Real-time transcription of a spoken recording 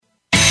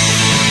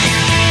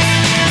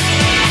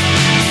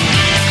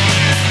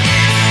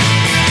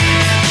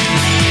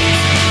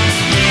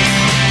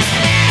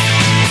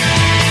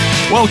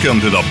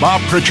Welcome to the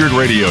Bob Pritchard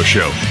Radio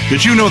Show.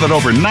 Did you know that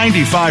over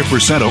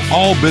 95% of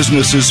all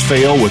businesses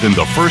fail within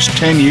the first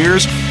 10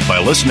 years? By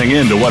listening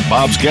in to what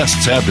Bob's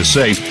guests have to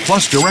say,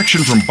 plus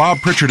direction from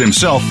Bob Pritchard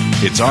himself,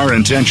 it's our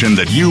intention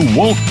that you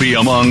won't be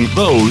among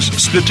those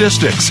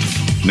statistics.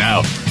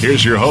 Now,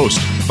 here's your host,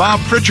 Bob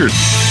Pritchard.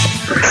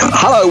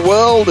 Hello,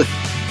 world.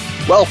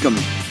 Welcome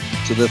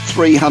to the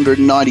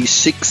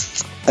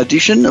 396th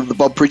edition of the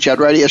Bob Pritchard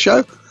Radio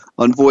Show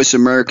on Voice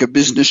America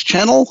Business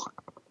Channel.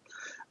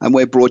 And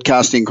we're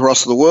broadcasting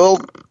across the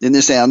world in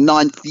this, our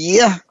 9th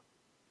year,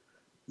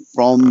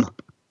 from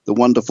the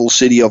wonderful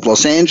city of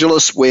Los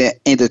Angeles, where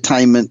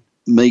entertainment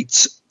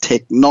meets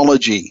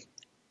technology.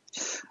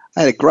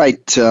 I had a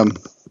great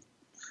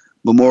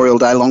Memorial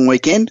Day long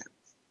weekend,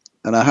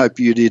 and I hope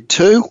you did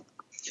too,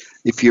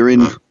 if you're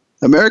in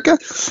America.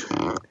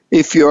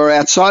 If you're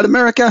outside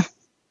America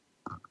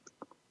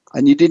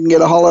and you didn't get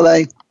a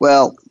holiday,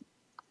 well,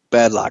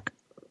 bad luck.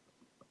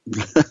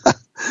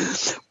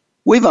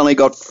 We've only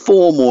got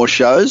 4 more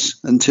shows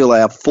until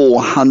our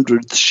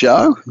 400th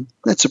show.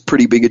 That's a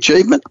pretty big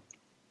achievement,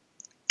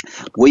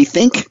 we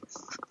think.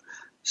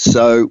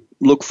 So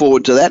look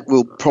forward to that.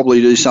 We'll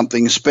probably do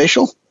something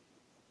special.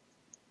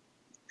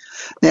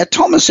 Now,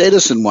 Thomas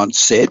Edison once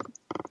said,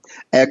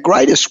 our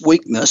greatest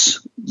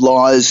weakness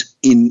lies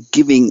in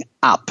giving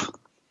up.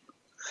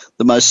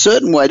 The most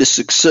certain way to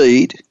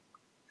succeed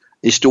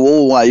is to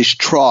always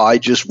try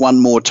just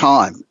one more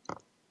time.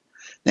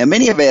 Now,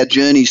 many of our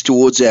journeys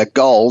towards our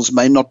goals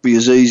may not be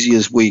as easy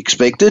as we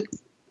expected,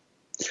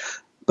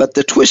 but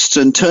the twists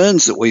and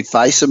turns that we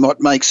face are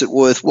what makes it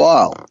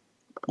worthwhile,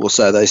 or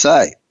so they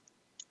say.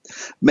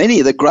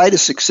 Many of the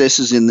greatest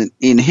successes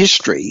in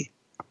history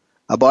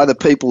are by the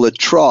people that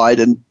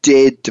tried and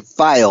dared to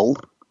fail,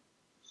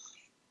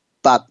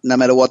 but no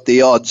matter what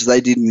the odds,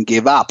 they didn't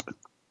give up.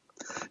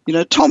 You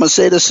know, Thomas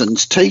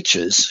Edison's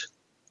teachers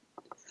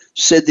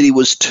said that he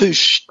was too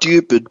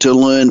stupid to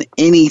learn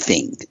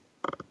anything.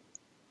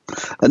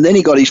 And then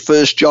he got his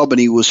first job and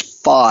he was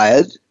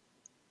fired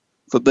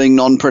for being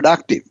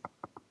non-productive.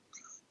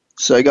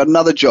 So he got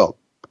another job.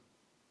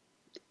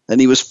 And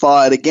he was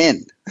fired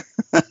again.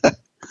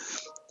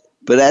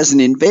 But as an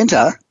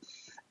inventor,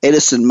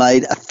 Edison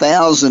made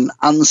 1,000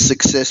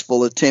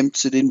 unsuccessful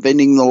attempts at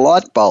inventing the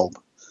light bulb.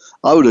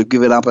 I would have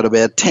given up at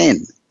about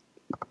 10.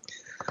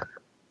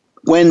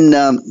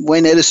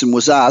 When Edison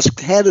was asked,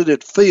 how did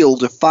it feel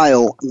to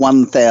fail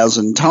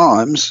 1,000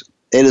 times,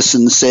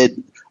 Edison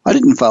said, I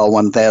didn't fail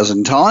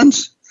 1,000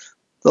 times.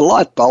 The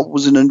light bulb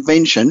was an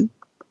invention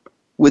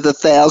with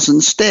 1,000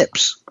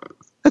 steps.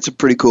 That's a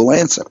pretty cool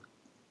answer.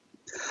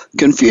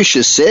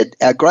 Confucius said,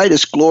 our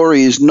greatest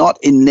glory is not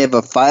in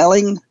never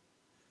failing,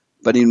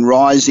 but in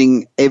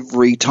rising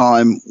every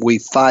time we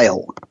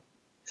fail.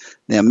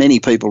 Now, many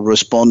people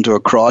respond to a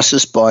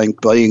crisis by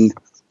being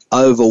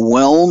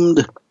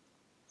overwhelmed,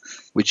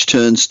 which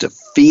turns to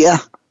fear.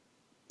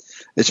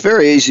 It's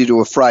very easy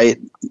to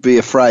be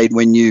afraid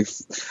when you've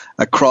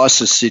a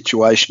crisis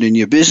situation in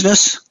your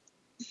business.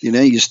 You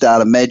know, you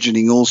start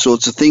imagining all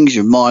sorts of things.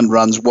 Your mind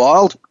runs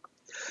wild.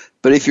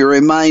 But if you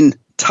remain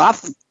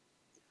tough,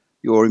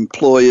 your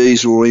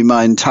employees will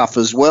remain tough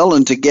as well.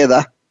 And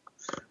together,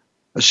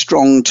 a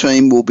strong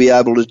team will be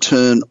able to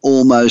turn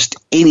almost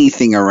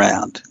anything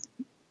around.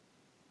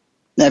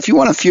 Now, if you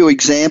want a few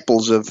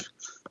examples of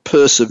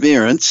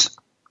perseverance,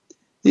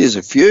 here's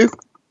a few.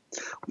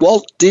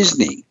 Walt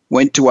Disney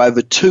went to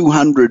over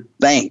 200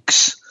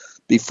 banks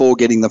before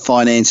getting the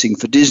financing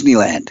for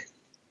Disneyland.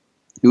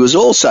 He was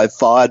also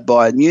fired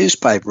by a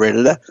newspaper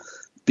editor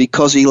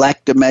because he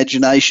lacked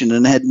imagination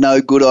and had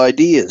no good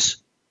ideas.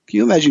 Can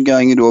you imagine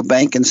going into a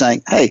bank and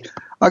saying, hey,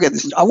 I got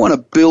this, I want to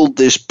build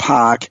this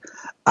park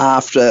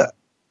after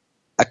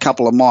a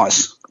couple of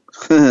mice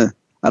and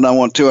I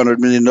want $200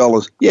 million.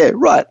 Yeah,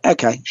 right,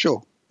 okay,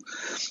 sure.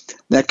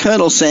 Now,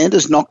 Colonel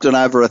Sanders knocked on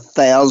over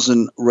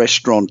 1,000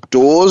 restaurant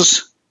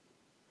doors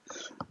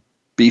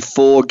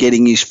before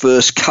getting his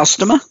first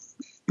customer.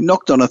 He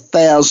knocked on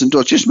 1,000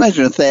 doors. Just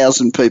imagine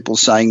 1,000 people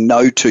saying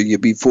no to you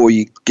before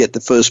you get the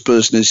first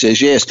person who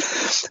says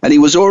yes. And he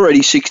was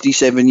already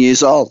 67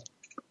 years old.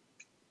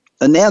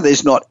 And now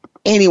there's not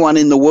anyone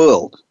in the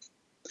world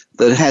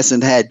that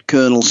hasn't had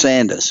Colonel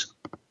Sanders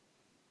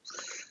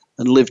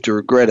and lived to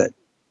regret it.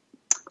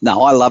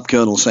 No, I love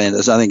Colonel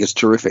Sanders. I think it's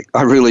terrific.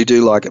 I really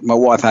do like it. My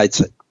wife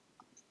hates it.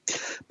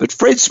 But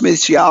Fred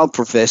Smith's Yale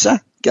professor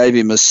gave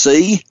him a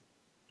C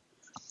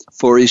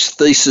for his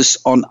thesis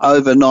on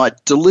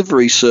overnight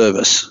delivery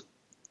service,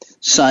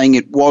 saying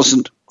it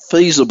wasn't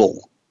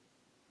feasible.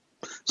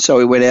 So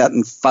he went out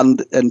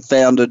and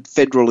founded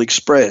Federal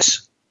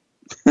Express.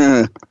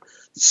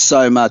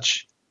 So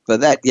much for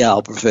that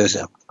Yale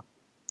professor.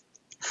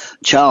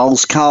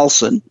 Charles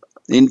Carlson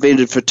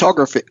invented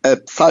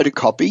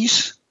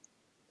photocopies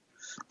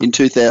in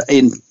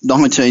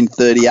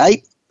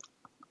 1938,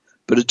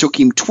 but it took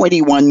him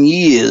 21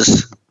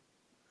 years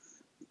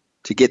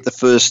to get the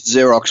first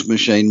Xerox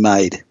machine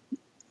made.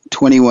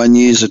 21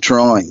 years of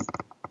trying.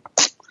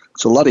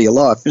 It's a lot of your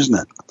life, isn't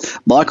it?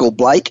 Michael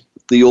Blake,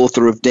 the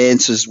author of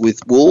Dances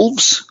with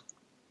Wolves,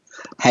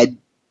 had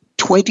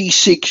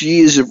 26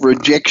 years of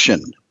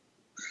rejection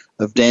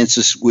of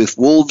Dances with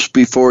Wolves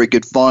before he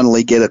could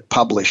finally get it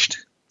published.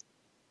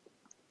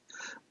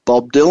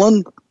 Bob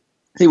Dylan,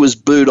 he was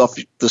booed off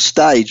the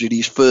stage at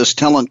his first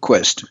talent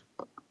quest.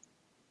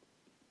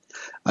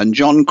 And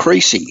John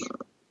Creasy,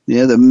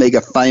 the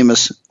mega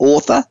famous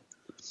author,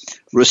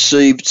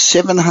 received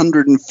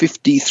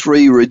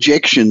 753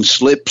 rejection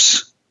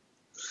slips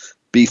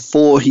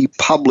before he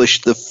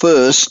published the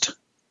first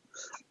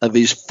of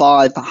his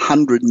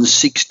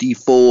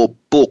 564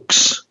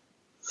 books.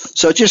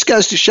 So it just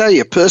goes to show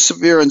you,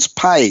 perseverance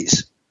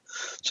pays.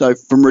 So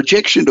from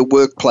rejection to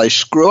workplace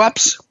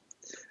screw-ups,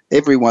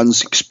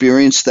 everyone's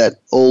experienced that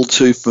all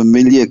too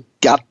familiar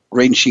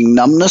gut-wrenching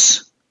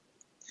numbness.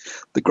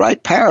 The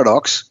great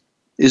paradox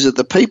is that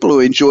the people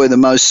who enjoy the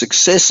most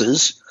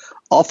successes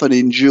often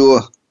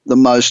endure the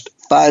most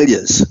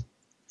failures.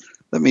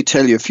 Let me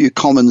tell you a few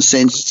common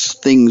sense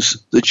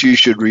things that you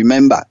should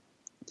remember.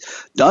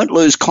 Don't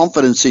lose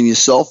confidence in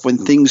yourself when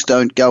things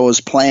don't go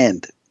as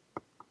planned.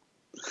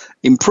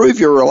 Improve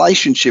your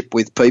relationship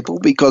with people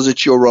because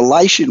it's your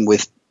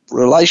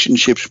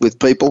relationships with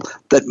people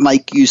that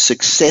make you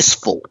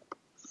successful.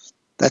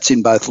 That's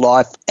in both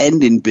life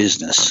and in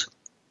business.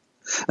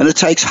 And it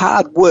takes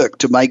hard work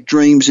to make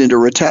dreams into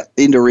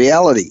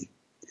reality.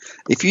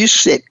 If you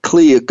set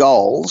clear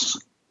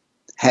goals,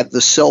 have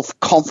the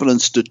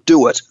self-confidence to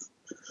do it,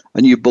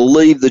 and you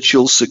believe that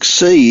you'll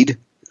succeed,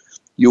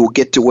 you'll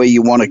get to where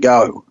you want to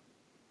go.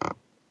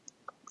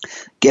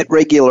 Get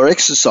regular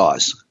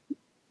exercise.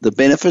 The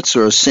benefits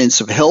are a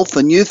sense of health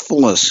and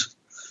youthfulness,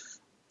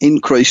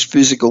 increased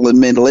physical and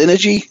mental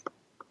energy,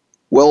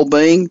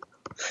 well-being,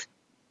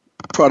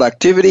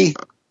 productivity,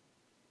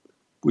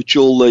 which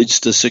all leads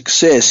to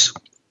success.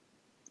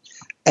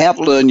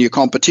 Outlearn your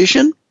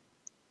competition.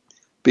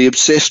 Be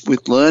obsessed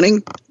with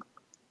learning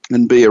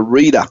and be a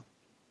reader.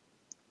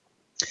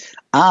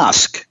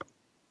 Ask.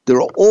 There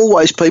are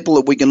always people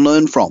that we can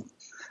learn from.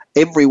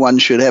 Everyone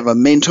should have a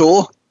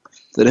mentor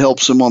that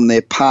helps them on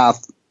their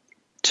path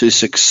to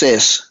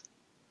success.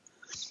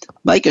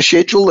 Make a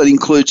schedule that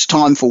includes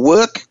time for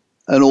work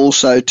and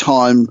also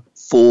time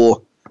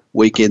for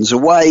weekends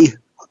away,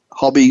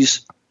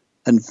 hobbies,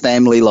 and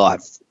family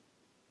life.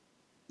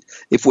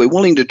 If we're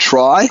willing to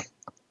try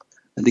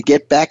and to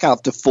get back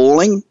after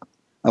falling,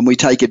 and we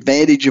take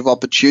advantage of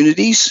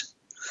opportunities,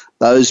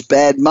 those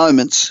bad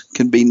moments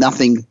can be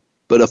nothing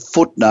but a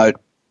footnote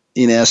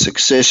in our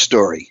success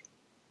story.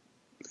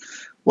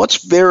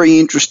 What's very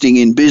interesting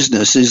in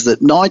business is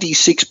that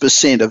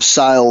 96% of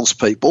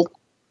salespeople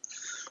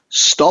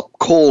stop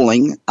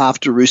calling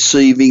after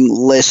receiving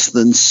less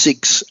than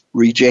 6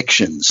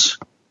 rejections.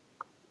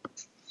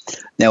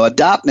 Now, a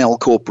Dartnell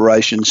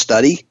Corporation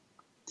study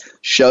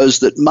shows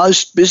that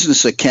most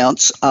business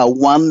accounts are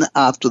won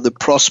after the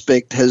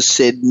prospect has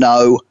said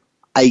no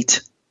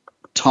 8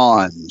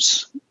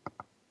 times.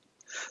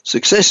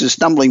 Success is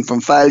stumbling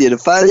from failure to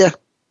failure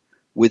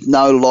with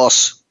no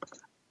loss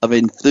of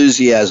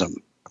enthusiasm.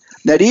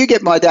 Now, do you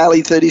get my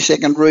daily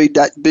 30-second read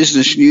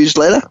business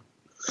newsletter?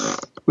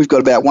 We've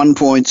got about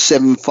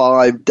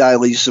 1.75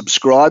 daily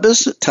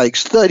subscribers. It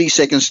takes 30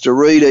 seconds to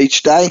read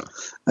each day,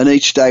 and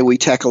each day we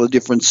tackle a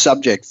different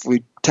subject.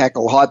 We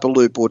tackle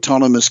Hyperloop,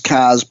 autonomous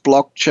cars,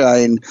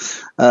 blockchain,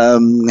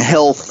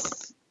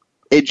 health,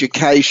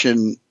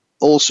 education,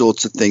 all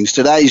sorts of things.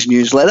 Today's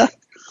newsletter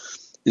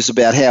is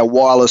about how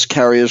wireless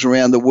carriers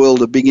around the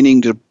world are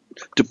beginning to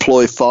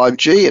deploy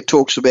 5G. It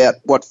talks about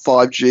what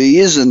 5G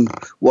is and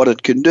what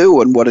it can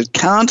do and what it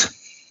can't.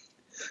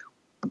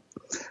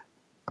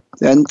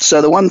 And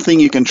so the one thing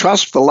you can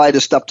trust for the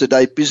latest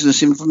up-to-date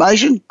business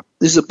information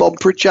is the Bob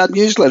Pritchard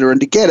newsletter.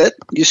 And to get it,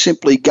 you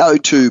simply go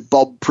to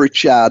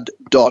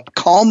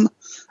bobpritchard.com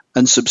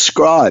and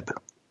subscribe.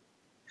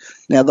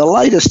 Now, the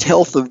latest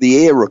Health of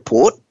the Air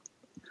report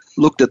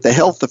looked at the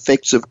health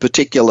effects of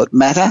particulate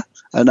matter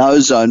and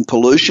ozone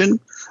pollution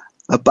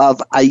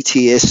above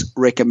ATS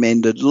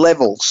recommended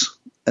levels.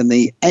 And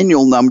the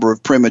annual number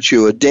of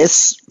premature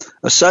deaths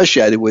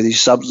associated with these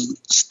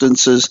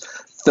substances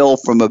fell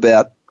from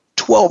about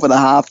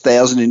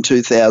 12,500 in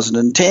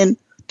 2010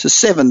 to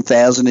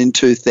 7,000 in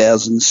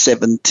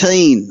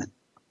 2017.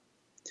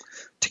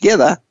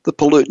 Together, the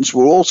pollutants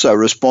were also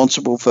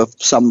responsible for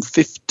some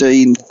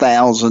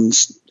 15,000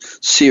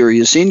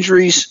 serious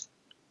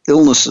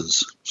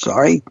illnesses,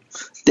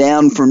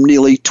 down from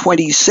nearly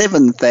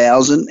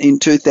 27,000 in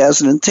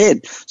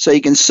 2010. So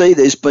you can see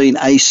there's been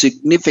a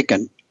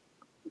significant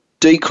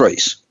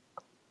decrease.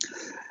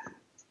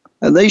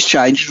 And these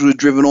changes were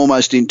driven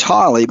almost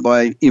entirely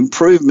by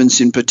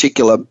improvements in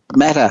particulate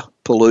matter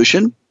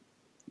pollution.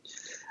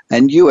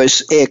 And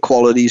US air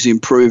quality has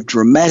improved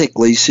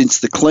dramatically since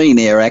the Clean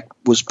Air Act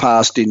was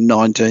passed in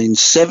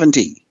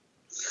 1970.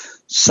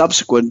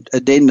 Subsequent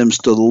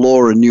addendums to the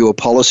law and newer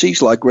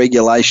policies like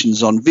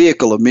regulations on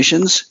vehicle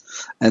emissions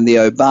and the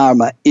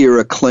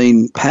Obama-era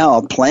Clean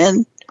Power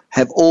Plan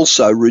have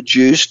also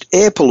reduced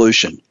air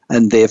pollution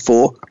and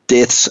therefore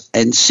deaths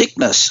and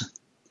sickness.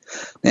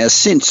 Now,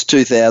 since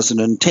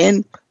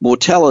 2010,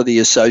 mortality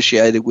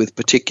associated with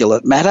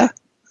particulate matter,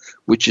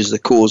 which is the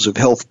cause of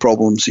health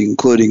problems,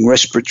 including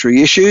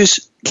respiratory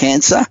issues,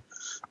 cancer,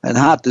 and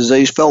heart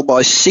disease, fell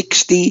by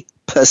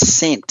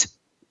 60%.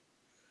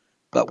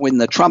 But when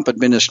the Trump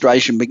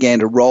administration began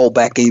to roll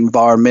back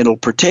environmental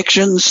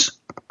protections,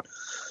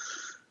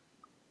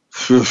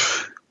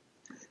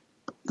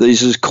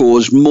 these has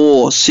caused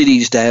more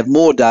cities to have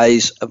more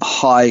days of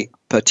high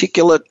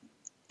particulate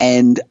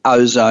and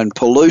ozone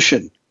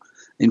pollution.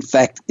 In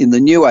fact, in the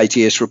new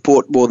ATS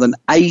report, more than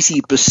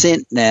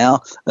 80%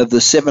 now of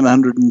the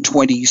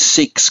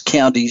 726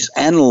 counties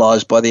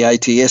analysed by the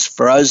ATS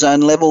for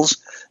ozone levels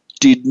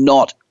did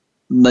not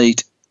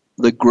meet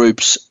the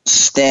group's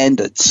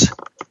standards.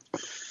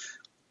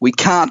 We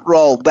can't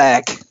roll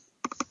back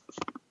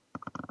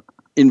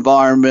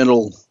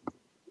environmental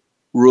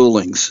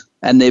rulings,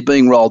 and they're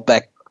being rolled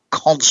back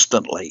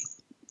constantly.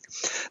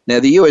 Now,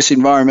 the US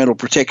Environmental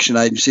Protection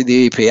Agency,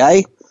 the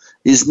EPA,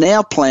 is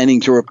now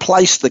planning to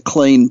replace the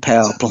Clean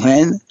Power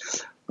Plan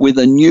with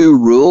a new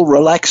rule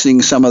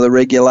relaxing some of the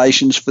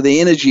regulations for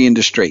the energy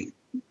industry.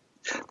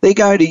 They're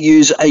going to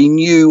use a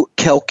new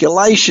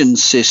calculation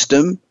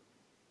system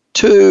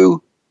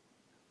to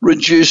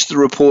reduce the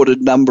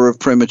reported number of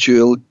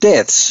premature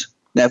deaths.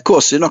 Now, of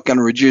course, they're not going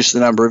to reduce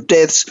the number of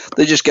deaths.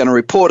 They're just going to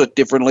report it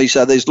differently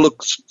so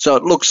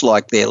it looks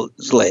like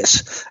there's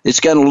less. It's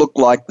going to look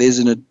like there's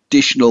an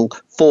additional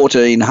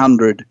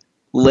 1,400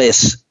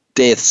 less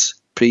deaths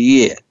per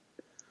year.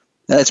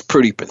 Now, that's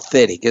pretty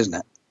pathetic, isn't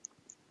it?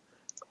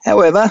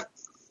 However,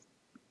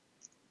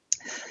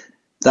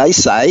 they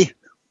say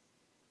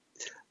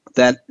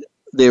that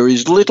there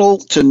is little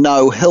to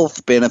no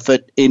health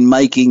benefit in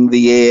making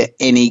the air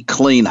any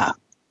cleaner.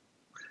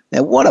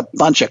 Now, what a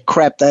bunch of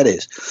crap that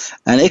is.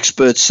 And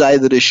experts say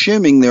that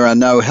assuming there are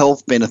no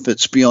health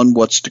benefits beyond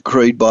what's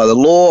decreed by the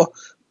law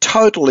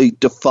totally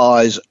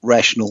defies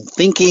rational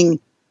thinking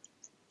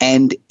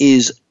and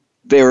is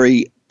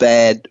very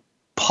bad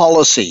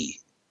policy.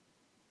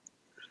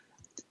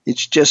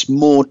 It's just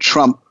more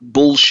Trump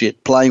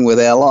bullshit playing with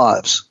our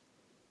lives.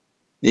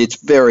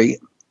 It's very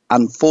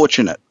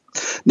unfortunate.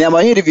 Now,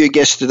 my interview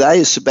guest today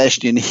is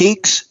Sebastian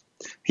Higgs.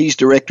 He's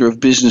Director of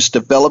Business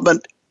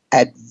Development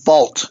at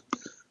Volt,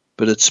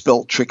 but it's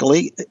spelled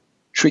trickily.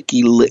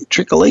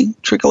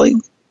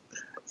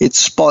 It's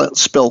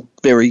spelled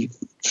very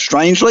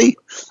strangely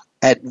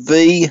at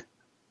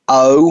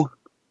VO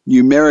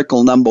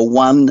numerical number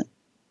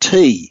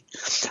 1T.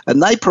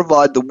 And they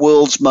provide the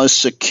world's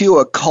most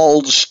secure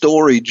cold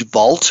storage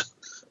vault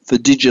for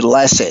digital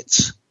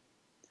assets.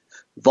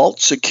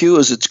 Volt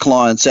secures its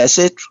clients'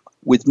 assets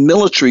with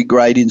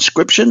military-grade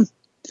encryption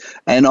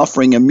and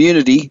offering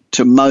immunity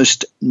to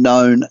most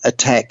known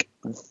attack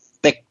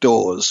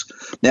vectors.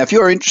 Now, if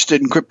you're interested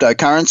in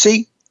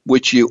cryptocurrency,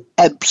 which you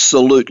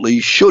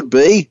absolutely should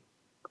be,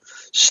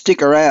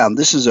 stick around.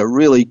 This is a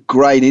really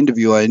great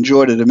interview. I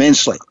enjoyed it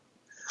immensely.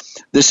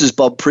 This is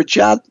Bob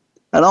Pritchard,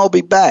 and I'll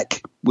be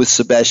back with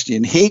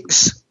Sebastian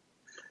Higgs.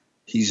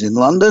 He's in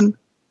London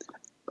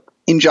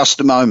in just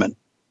a moment.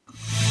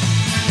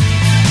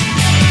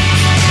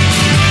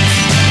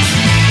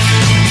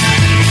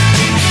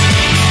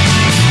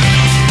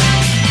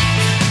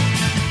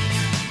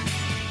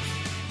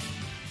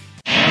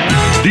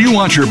 Do you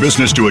want your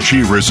business to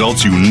achieve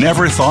results you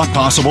never thought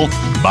possible?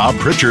 Bob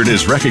Pritchard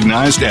is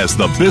recognized as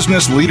the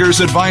Business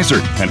Leader's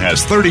Advisor and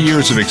has 30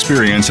 years of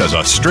experience as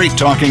a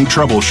straight-talking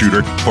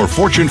troubleshooter for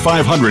Fortune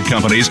 500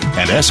 companies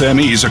and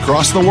SMEs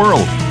across the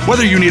world.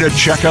 Whether you need a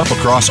checkup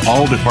across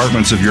all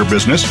departments of your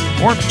business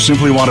or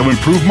simply want to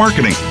improve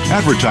marketing,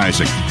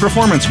 advertising,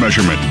 performance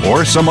measurement,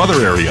 or some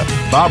other area,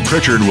 Bob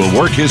Pritchard will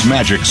work his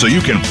magic so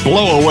you can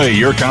blow away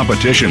your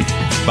competition.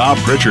 Bob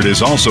Pritchard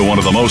is also one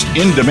of the most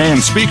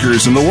in-demand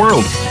speakers in the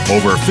world.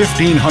 Over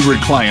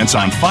 1,500 clients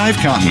on 5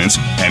 continents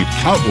and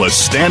countless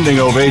standing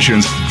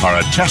ovations are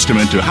a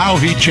testament to how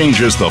he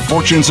changes the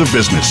fortunes of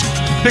business.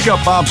 Pick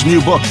up Bob's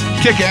new book,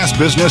 Kick-Ass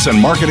Business and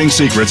Marketing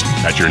Secrets,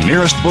 at your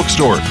nearest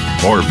bookstore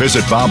or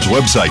visit Bob's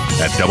website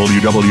at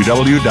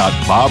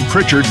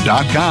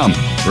www.bobpritchard.com.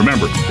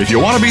 Remember, if you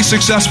want to be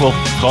successful,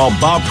 call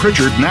Bob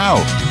Pritchard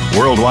now.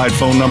 Worldwide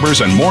phone numbers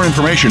and more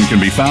information can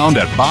be found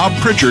at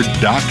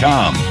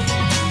bobpritchard.com.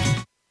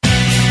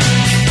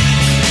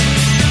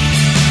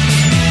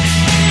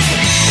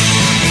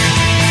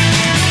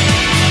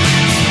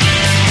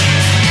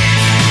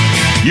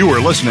 You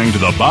are listening to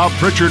the Bob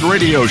Pritchard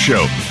Radio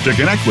Show. To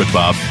connect with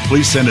Bob,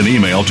 please send an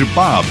email to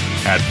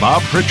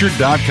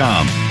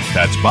bob@bobpritchard.com.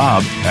 That's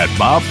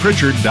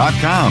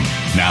bob@bobpritchard.com.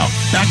 Now,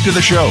 back to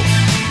the show.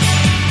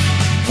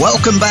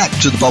 Welcome back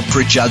to the Bob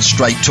Pritchard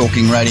Straight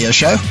Talking Radio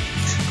Show.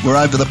 We're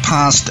over the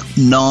past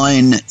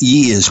 9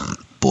 years.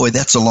 Boy,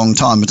 that's a long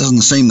time. It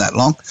doesn't seem that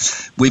long.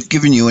 We've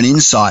given you an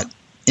insight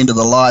into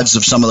the lives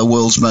of some of the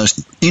world's most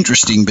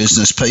interesting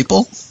business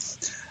people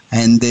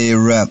and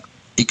their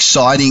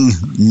exciting,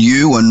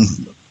 new and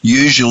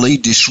usually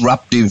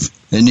disruptive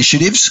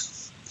initiatives.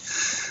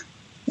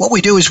 What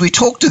we do is we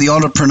talk to the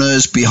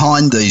entrepreneurs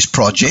behind these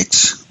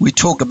projects. We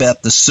talk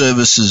about the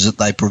services that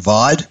they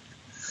provide.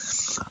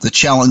 the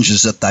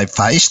challenges that they've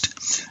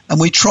faced, and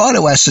we try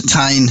to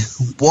ascertain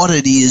what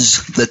it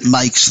is that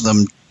makes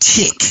them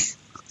tick,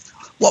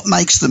 what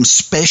makes them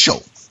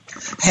special.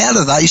 How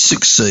do they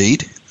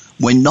succeed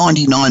when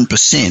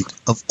 99%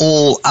 of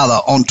all other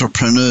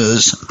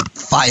entrepreneurs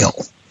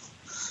fail?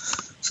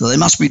 So they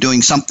must be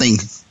doing something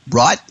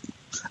right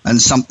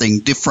and something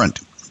different.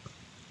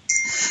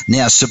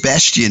 Now,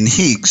 Sebastian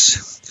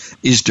Higgs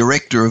is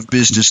Director of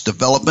Business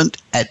Development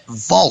at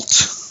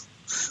Volt,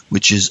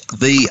 which is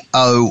VO1T,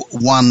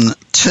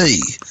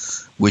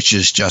 which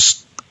is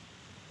just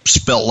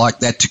spelt like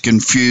that to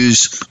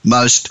confuse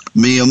most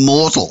mere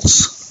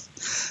mortals.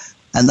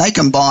 And they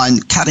combine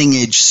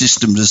cutting-edge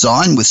system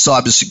design with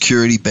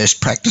cybersecurity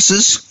best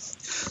practices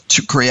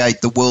to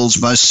create the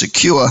world's most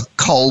secure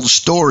cold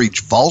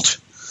storage vault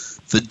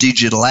for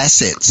digital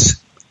assets.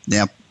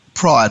 Now,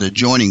 prior to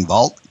joining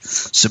Volt,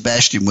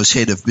 Sebastian was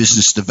head of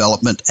business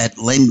development at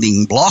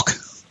Lending Block,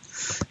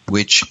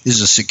 which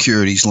is a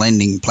securities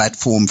lending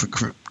platform for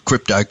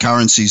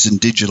cryptocurrencies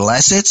and digital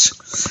assets,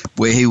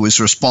 where he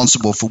was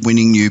responsible for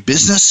winning new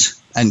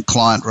business and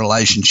client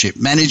relationship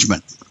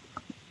management.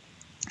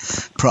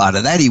 Prior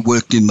to that, he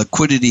worked in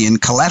liquidity and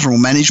collateral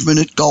management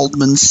at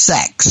Goldman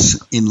Sachs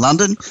in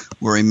London,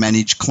 where he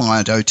managed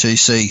client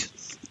OTC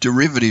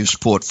derivatives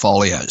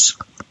portfolios.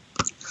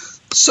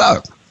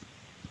 So,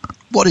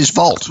 what is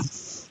Volt?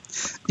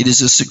 It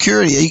is a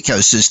security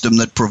ecosystem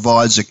that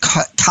provides a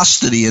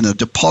custody and a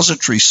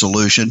depository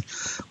solution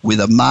with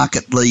a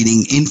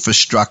market-leading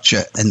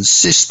infrastructure and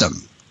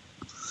system.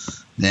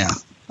 Now,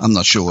 I'm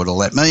not sure what all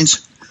that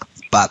means,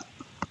 but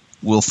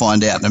we'll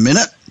find out in a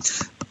minute.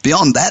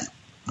 Beyond that,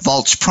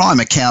 Volt's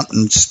prime account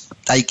and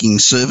staking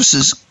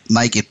services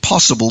make it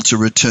possible to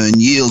return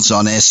yields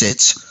on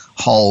assets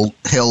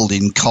held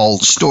in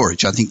cold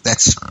storage. I think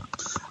that's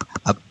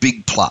a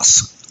big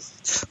plus.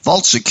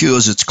 Volt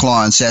secures its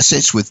clients'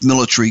 assets with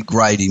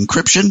military-grade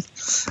encryption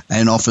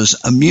and offers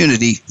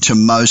immunity to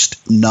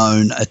most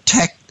known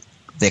attack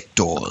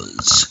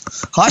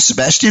vectors. Hi,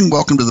 Sebastian.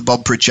 Welcome to the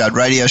Bob Pritchard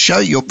Radio Show.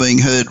 You're being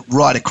heard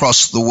right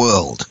across the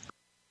world.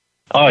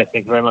 Hi,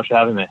 thank you very much for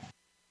having me.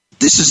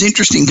 This is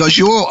interesting because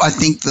you're, I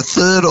think, the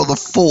third or the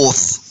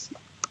fourth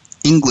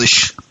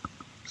English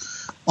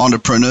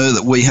entrepreneur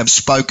that we have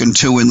spoken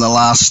to in the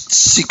last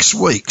 6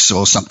 weeks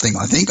or something,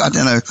 I think. I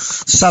don't know.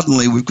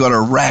 Suddenly we've got a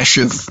rash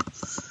of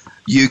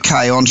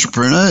UK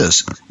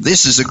entrepreneurs.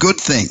 This is a good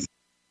thing.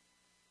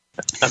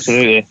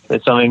 Absolutely.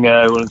 It's something we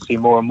want to see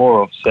more and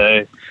more of,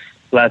 so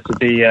glad to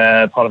be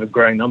part of a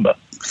growing number.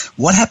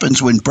 What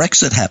happens when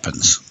Brexit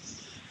happens?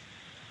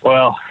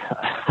 Well,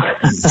 I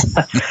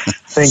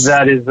think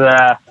that is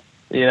a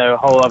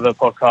whole other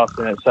podcast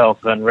in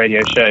itself and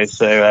radio show,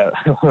 so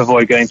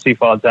avoid going too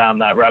far down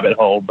that rabbit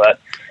hole. But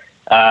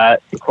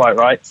you're quite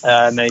right.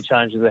 Many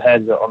challenges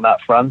ahead on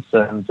that front,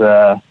 and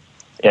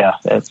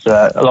it's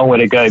a long way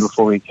to go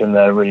before we can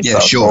really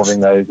start solving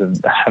those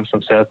and have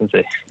some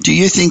certainty. Do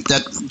you think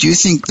that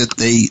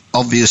the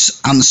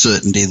obvious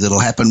uncertainty that'll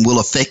happen will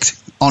affect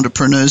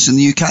entrepreneurs in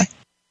the UK?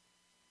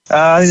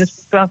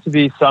 There's bound to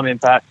be some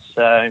impacts,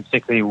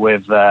 particularly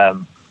with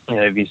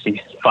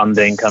VC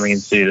funding coming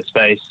into the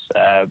space.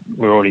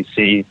 We already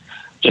see,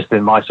 just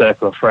in my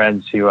circle of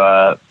friends who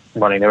are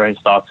running their own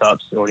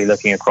startups, already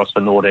looking across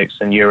the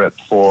Nordics and Europe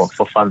for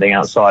funding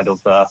outside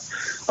of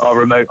our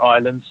remote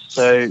islands.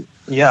 So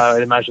yeah, I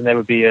would imagine there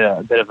would be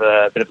a bit of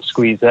a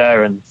squeeze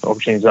there, and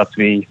opportunities have to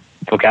be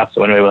for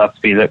capital, and it will have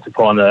to be looked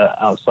upon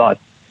outside.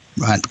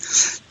 Right.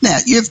 Now,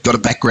 you've got a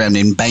background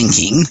in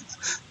banking.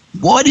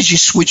 Why did you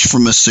switch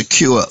from a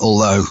secure,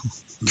 although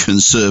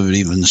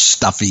conservative and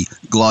stuffy,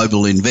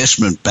 global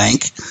investment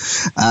bank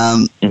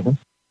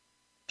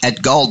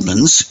at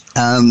Goldman's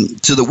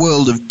to the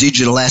world of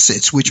digital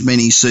assets, which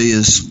many see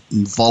as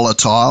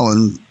volatile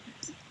and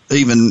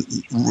even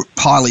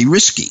highly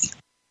risky?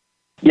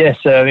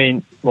 Yes, I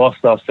mean,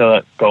 whilst I was still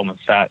at Goldman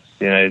Sachs,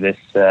 this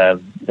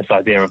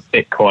idea of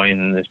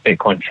Bitcoin, this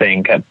Bitcoin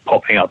thing kept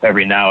popping up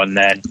every now and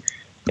then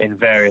in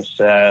various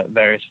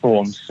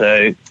forms.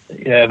 So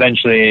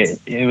eventually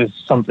it was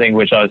something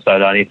which I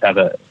decided I need to have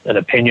an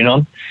opinion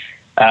on.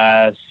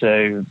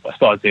 So I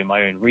started doing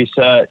my own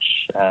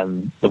research,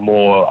 and the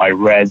more I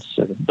read,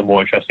 the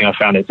more interesting I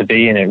found it to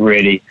be, and it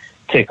really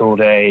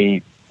tickled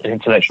an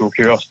intellectual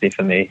curiosity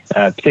for me,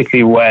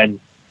 particularly when,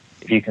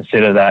 if you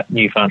consider that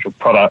new financial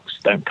products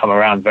don't come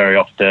around very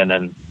often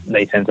and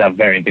they tend to have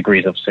varying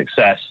degrees of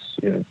success.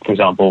 For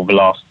example, the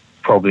last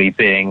probably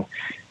being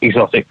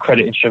exotic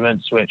credit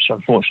instruments, which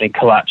unfortunately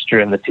collapsed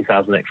during the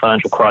 2008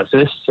 financial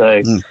crisis.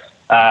 So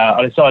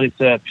I decided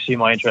to pursue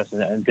my interest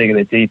in it and dig a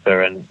bit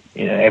deeper. And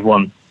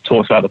everyone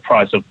talks about the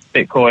price of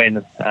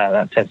Bitcoin.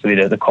 That tends to be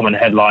the common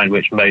headline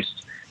which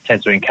most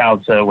tend to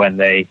encounter when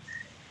they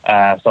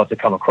start to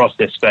come across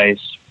this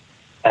space.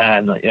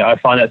 And I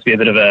find that to be a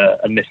bit of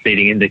a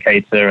misleading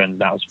indicator, and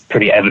that was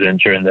pretty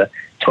evident during the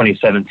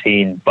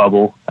 2017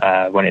 bubble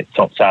when it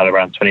topped out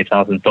around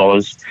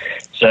 $20,000.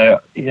 So,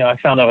 I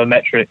found other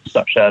metrics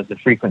such as the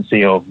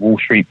frequency of Wall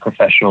Street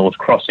professionals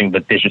crossing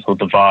the digital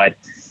divide,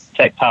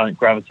 tech talent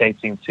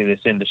gravitating to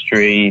this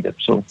industry, the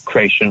sort of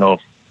creation of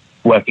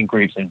working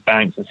groups in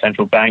banks and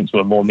central banks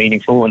were more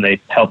meaningful, and they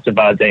helped to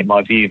validate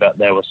my view that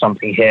there was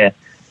something here.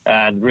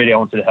 And really, I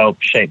wanted to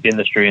help shape the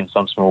industry in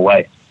some small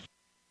way.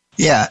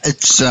 Yeah,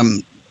 it's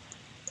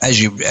as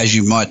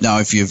you might know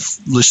if you've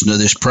listened to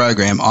this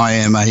program, I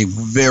am a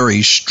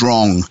very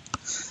strong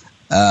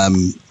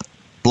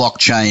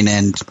blockchain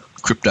and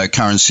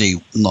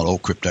cryptocurrency, not all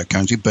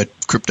cryptocurrency, but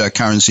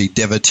cryptocurrency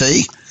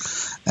devotee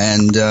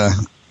and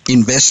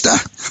investor.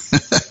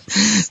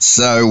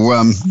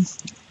 So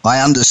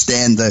I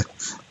understand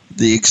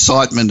the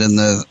excitement and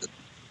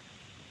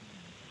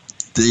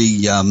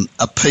the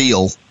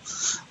appeal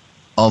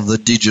of the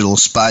digital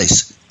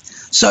space.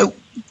 So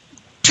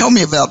tell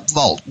me about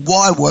Vault.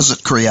 Why was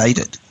it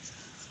created?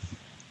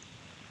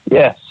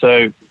 Yeah,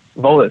 so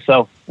Vault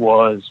itself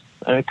was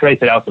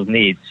created out of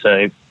need.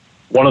 So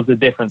one of the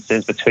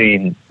differences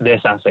between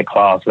this asset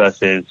class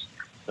versus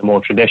the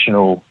more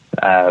traditional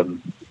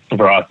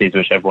varieties,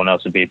 which everyone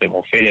else would be a bit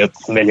more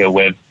familiar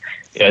with,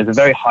 there's a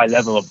very high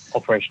level of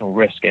operational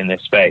risk in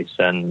this space.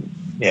 And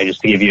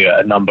just to give you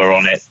a number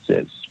on it,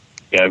 it's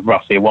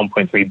roughly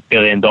 $1.3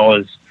 billion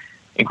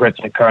in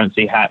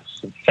cryptocurrency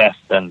hacks, theft,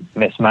 and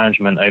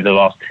mismanagement over the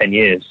last 10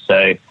 years.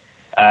 So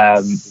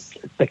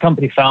the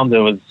company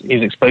founder was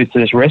exposed to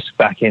this risk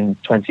back in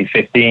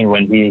 2015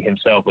 when he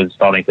himself was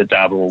starting to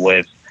dabble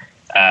with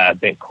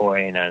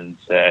Bitcoin and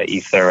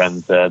Ether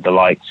and the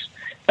likes.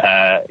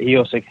 He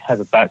also has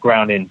a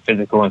background in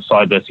physical and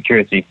cyber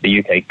security for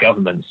the UK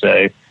government.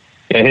 So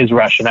his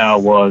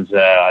rationale was,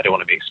 I don't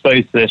want to be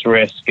exposed to this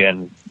risk,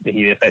 and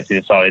he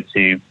effectively decided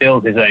to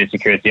build his own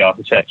security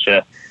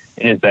architecture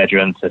in his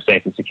bedroom to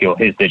safely secure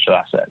his digital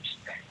assets.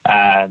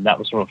 And that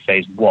was sort of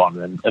phase one,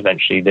 and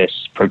eventually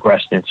this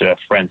progressed into a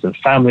friends and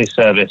family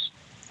service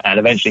and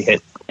eventually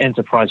hit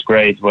enterprise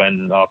grade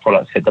when our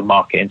products hit the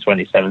market in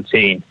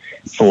 2017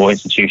 for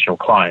institutional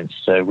clients.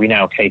 So we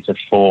now cater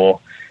for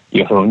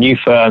new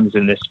firms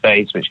in this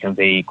space, which can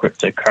be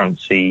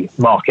cryptocurrency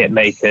market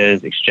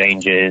makers,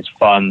 exchanges,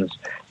 funds,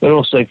 but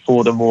also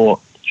for the more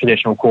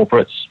traditional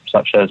corporates,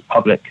 such as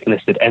public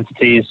listed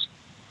entities.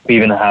 We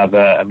even have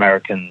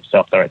American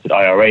self-directed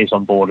IRAs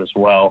on board as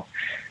well.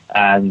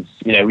 And,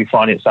 we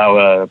find it's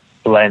our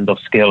blend of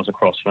skills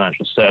across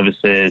financial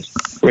services,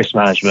 risk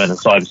management, and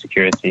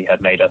cybersecurity have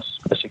made us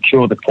a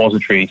secure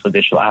depository for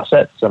digital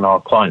assets, and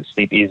our clients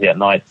sleep easy at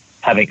night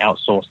having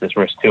outsourced this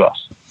risk to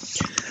us.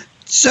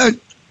 So,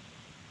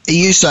 are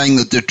you saying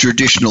that the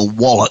traditional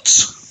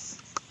wallets,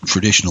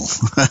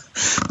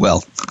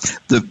 well,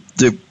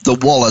 the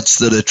wallets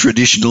that are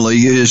traditionally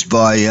used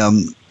by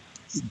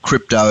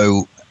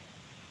crypto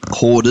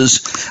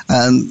hoarders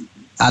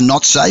are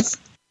not safe?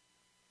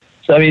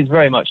 So it's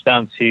very much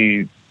down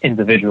to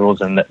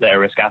individuals and their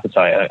risk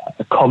appetite.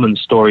 A common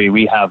story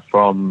we have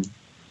from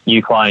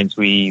new clients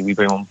we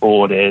bring on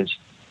board is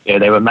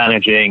they were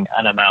managing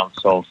an amount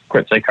of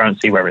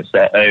cryptocurrency, whether it's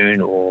their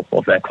own or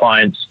of their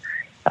clients.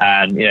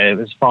 And, it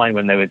was fine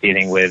when they were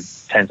dealing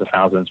with tens of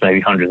thousands, maybe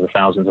hundreds of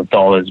thousands of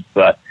dollars.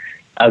 But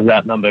as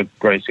that number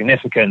grows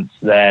significant,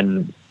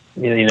 then,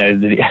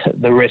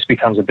 the risk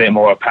becomes a bit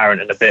more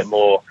apparent and a bit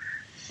more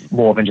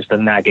than just a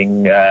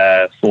nagging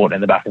thought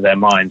in the back of their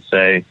mind.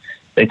 So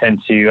they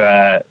tend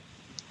to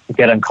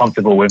get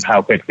uncomfortable with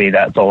how quickly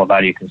that dollar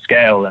value can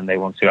scale, and they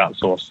want to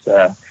outsource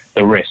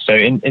the risk. So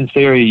in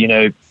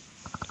theory,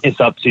 it's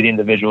up to the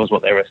individuals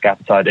what their risk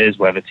appetite is,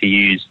 whether to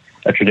use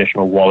a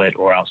traditional wallet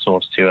or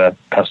outsource to a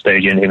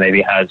custodian who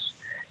maybe has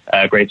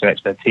greater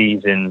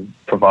expertise in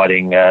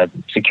providing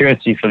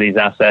security for these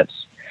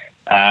assets.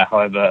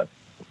 However,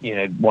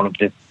 one of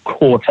the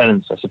core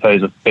tenets, I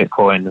suppose, of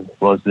Bitcoin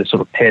was this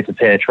sort of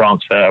peer-to-peer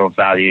transfer of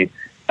value.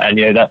 And,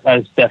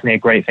 that's definitely a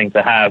great thing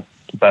to have.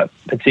 But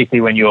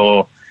particularly when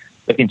you're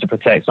looking to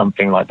protect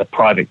something like the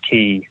private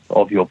key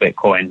of your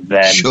Bitcoin,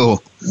 then, sure.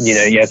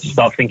 You have to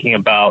start thinking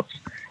about,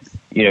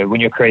 when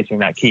you're creating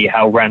that key,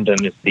 how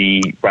random is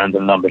the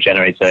random number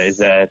generator? Is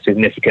there a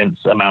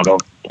significant amount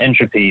of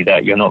entropy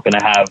that you're not going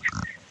to have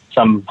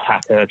some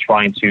hacker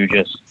trying to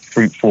just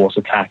brute force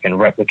attack and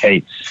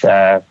replicate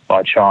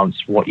by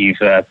chance what you've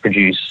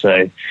produced?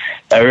 So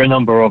there are a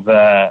number of,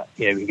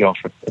 we go on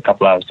for a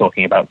couple hours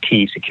talking about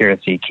key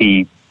security,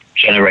 key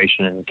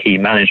generation, and key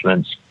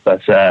management.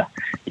 But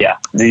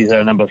these are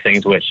a number of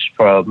things which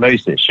for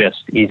most it's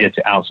just easier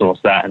to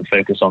outsource that and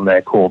focus on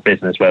their core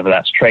business, whether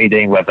that's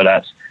trading, whether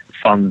that's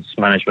funds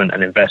management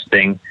and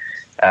investing.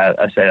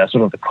 I say that's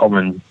sort of the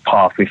common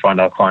path we find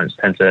our clients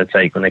tend to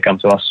take when they come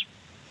to us.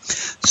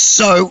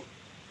 So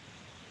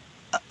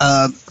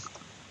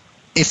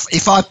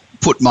if I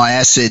put my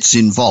assets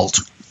in Vault,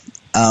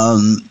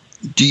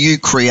 do you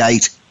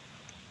create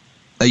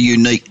a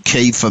unique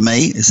key for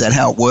me? Is that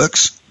how it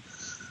works?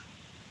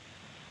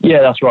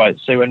 Yeah, that's right.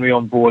 So when we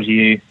onboard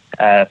you,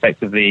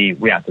 effectively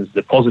we act as a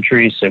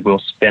depository. So we'll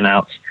spin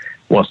out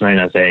what's known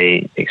as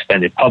a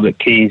extended public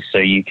key. So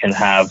you can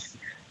have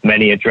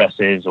many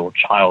addresses or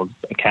child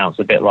accounts,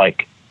 a bit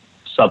like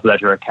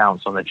sub-ledger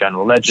accounts on the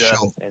general ledger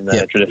in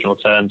the traditional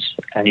terms,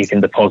 and you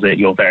can deposit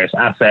your various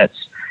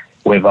assets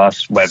with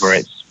us, whether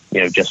it's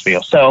just for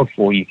yourself,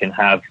 or you can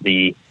have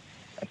the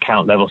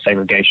account level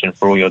segregation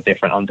for all your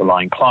different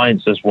underlying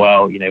clients as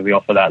well. We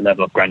offer that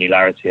level of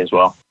granularity as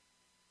well.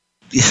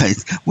 Yeah,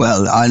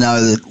 well, I know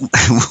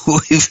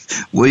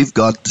that we've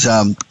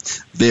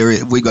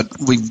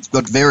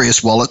got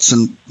various wallets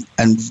and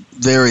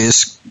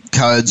various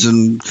codes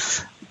and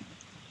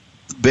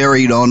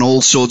buried on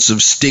all sorts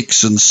of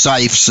sticks and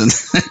safes, and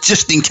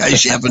just in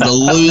case you happen to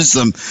lose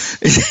them,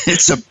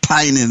 it's a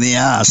pain in the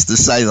ass, to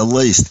say the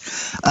least.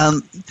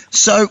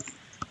 So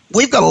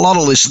we've got a lot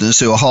of listeners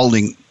who are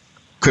holding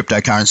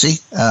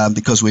cryptocurrency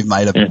because we've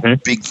made a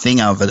big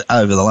thing of it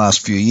over the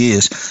last few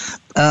years.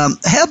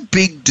 How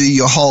big do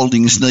your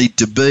holdings need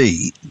to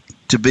be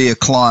a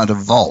client of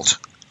Vault?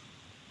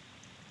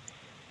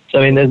 So,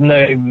 there's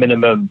no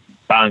minimum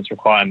balance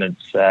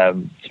requirements to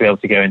be able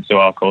to go into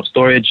our cold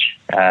storage.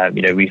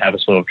 We have a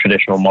sort of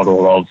traditional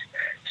model of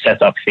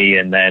setup fee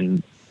and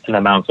then an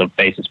amount of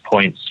basis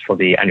points for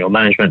the annual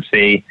management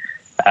fee.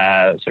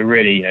 So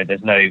really,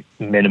 there's no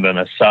minimum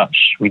as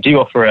such. We do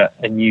offer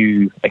a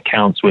new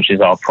account, which is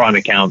our Prime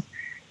account,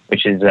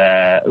 which is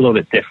a little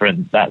bit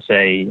different. That's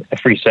a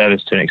free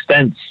service to an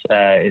extent.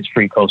 It's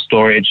free cold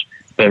storage,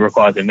 but it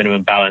requires a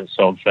minimum balance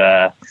of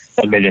 $1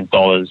 million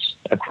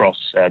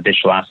across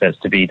digital assets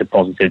to be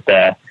deposited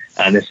there.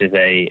 And this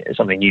is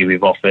something new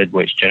we've offered,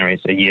 which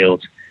generates a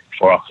yield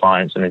for our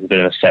clients, and is a bit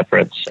of a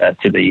separate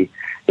to the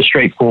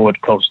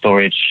straightforward cold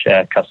storage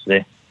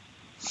custody.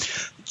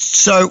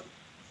 So,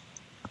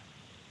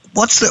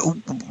 what's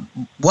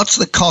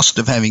the cost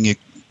of having your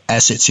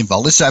assets in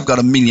Vault? Let's say I've got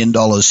 $1 million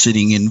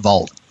sitting in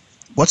Vault.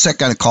 What's that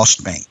going to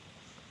cost me?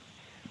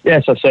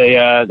 Yes, I'd say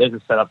there's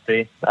a setup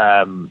fee.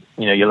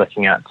 You're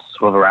looking at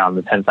sort of around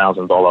the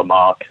 $10,000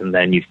 mark, and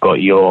then you've got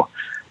your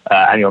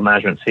annual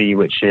management fee,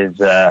 which is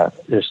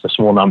just a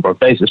small number of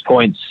basis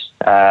points.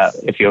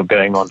 If you're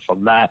going on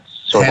from that,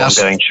 sort of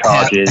ongoing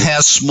charges. How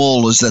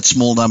small is that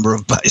small number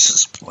of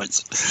basis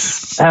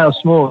points? How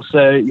small?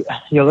 So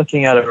you're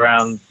looking at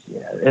around,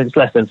 it's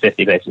less than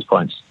 50 basis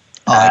points.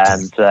 Oh, okay.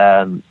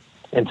 And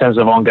in terms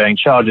of ongoing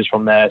charges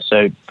from there,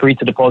 so free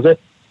to deposit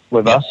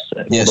with us.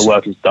 Yes. All the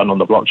work is done on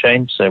the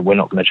blockchain, so we're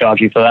not going to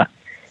charge you for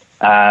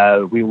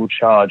that. We will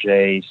charge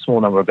a small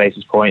number of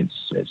basis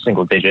points,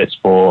 single digits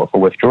for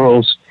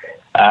withdrawals.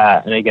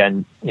 And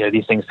again,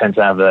 these things tend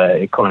to have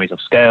economies of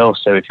scale.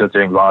 So if you're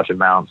doing large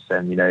amounts,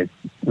 then,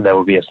 there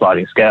will be a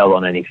sliding scale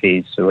on any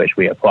fees to which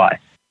we apply.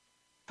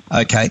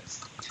 Okay.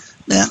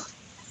 Now,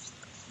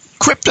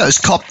 crypto's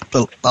copped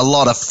a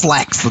lot of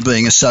flack for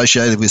being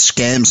associated with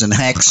scams and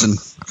hacks and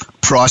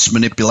price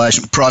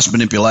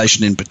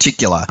manipulation in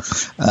particular.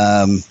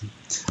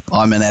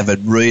 I'm an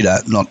avid reader,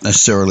 not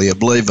necessarily a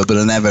believer, but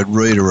an avid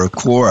reader of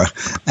Quora.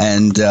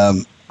 And,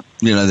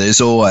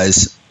 there's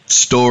always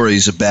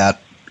stories about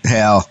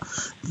how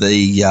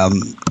the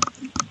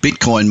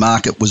Bitcoin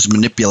market was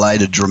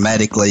manipulated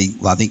dramatically.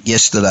 I think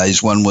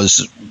yesterday's one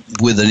was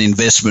with an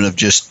investment of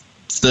just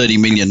 $30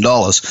 million.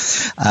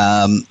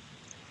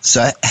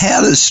 So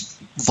how does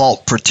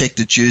Vault protect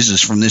its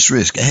users from this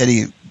risk? Can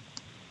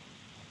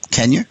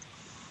you?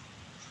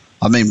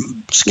 I mean,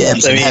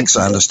 scams and hacks,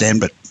 I understand,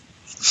 but...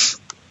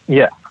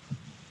 Yeah.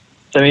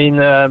 So,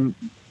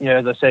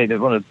 as I say,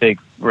 one of the big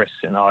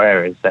risks in our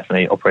area is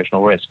definitely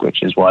operational risk,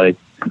 which is why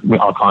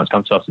our clients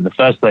come to us in the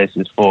first place,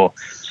 is for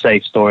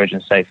safe storage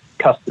and safe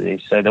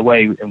custody. So the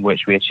way in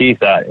which we achieve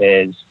that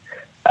is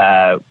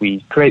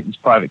we create these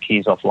private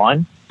keys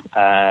offline,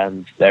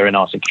 and they're in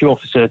our secure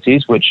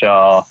facilities, which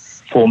are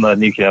former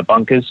nuclear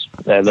bunkers.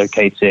 They're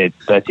located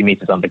 30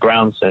 meters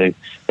underground, so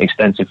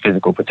extensive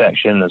physical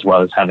protection, as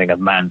well as having a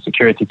manned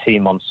security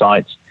team on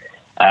site.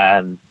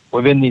 And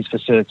within these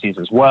facilities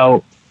as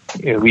well,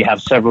 we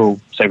have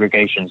several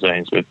segregation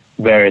zones with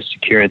various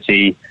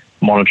security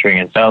monitoring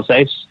and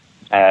fail-safes,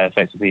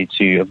 effectively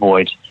to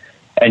avoid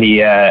any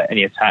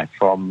attack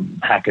from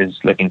hackers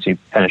looking to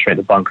penetrate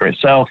the bunker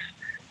itself.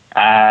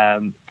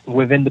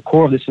 Within the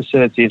core of this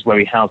facility is where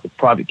we house the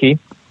private key.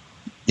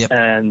 Yep.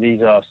 And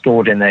these are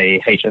stored in a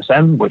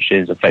HSM, which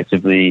is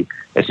effectively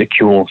a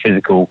secure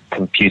physical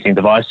computing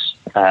device,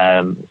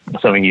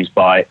 something used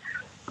by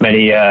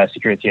many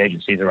security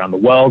agencies around the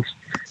world.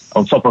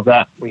 On top of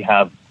that, we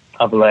have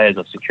other layers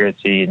of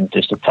security, and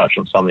just to touch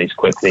on some of these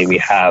quickly, we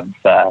have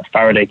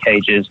Faraday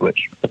cages,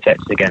 which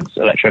protects against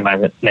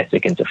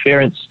electromagnetic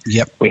interference.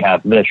 Yep. We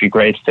have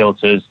military-grade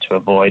filters to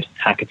avoid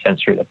hack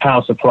attempts through the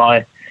power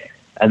supply.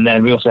 And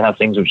then we also have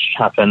things which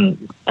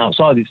happen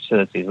outside these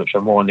facilities, which are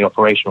more on the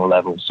operational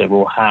level. So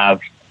we'll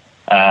have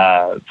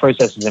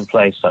processes in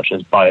place such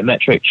as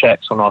biometric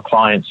checks on our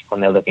clients when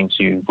they're looking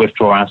to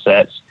withdraw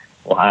assets.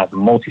 We'll have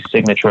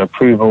multi-signature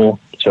approval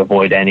to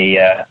avoid any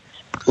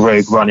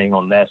rogue running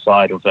on their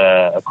side of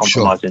a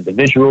compromised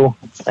individual.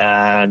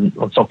 And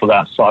on top of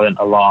that, silent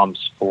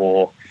alarms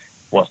for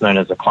what's known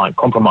as a client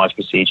compromise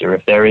procedure.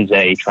 If there is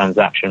a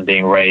transaction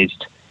being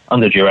raised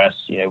under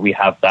duress, we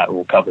have that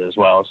all covered as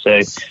well.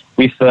 So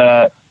we've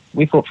thought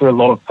through a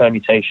lot of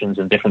permutations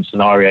and different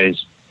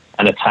scenarios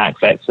and attack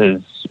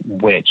vectors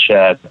which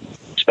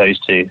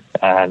exposed to.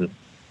 And,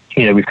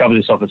 we've covered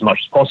this off as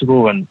much as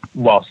possible. And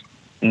whilst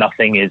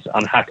nothing is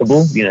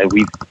unhackable.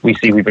 We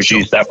see we've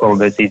reduced that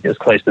probability as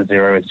close to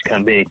zero as it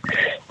can be.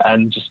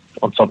 And just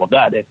on top of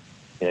that, if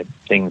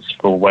things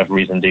for whatever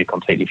reason do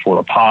completely fall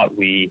apart,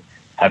 we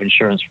have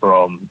insurance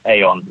from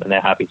Aon, and they're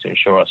happy to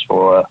insure us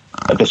for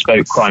a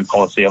bespoke crime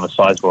policy of a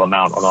sizable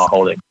amount on our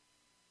holding.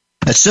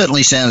 That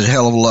certainly sounds a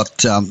hell of a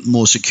lot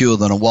more secure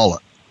than a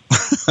wallet.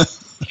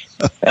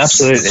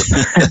 Absolutely.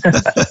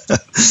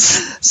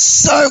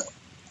 So,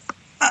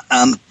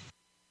 are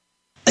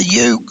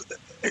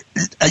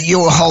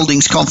your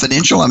holdings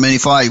confidential? I mean,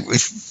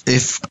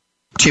 if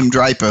Tim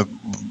Draper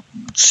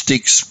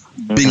sticks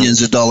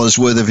billions of dollars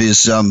worth of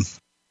his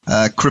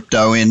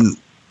crypto in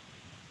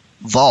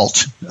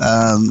Vault,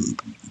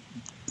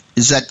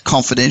 is that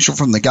confidential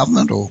from the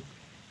government, or?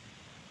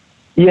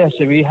 Yeah,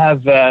 so we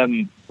have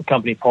a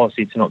company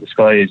policy to not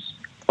disclose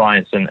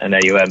clients and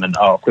AUM, and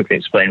I'll quickly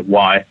explain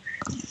why.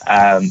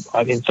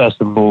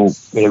 First of all,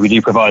 we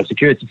do provide a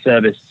security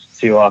service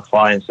to our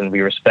clients, and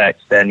we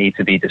respect their need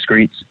to be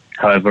discreet.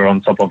 However,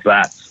 on top of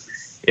that,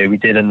 we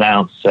did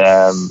announce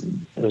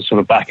sort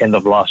of back end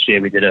of last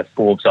year, we did a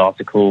Forbes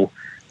article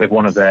with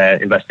one of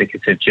their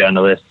investigative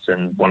journalists,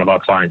 and one of our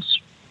clients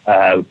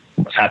was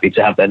happy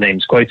to have their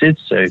names quoted.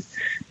 So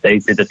they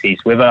did the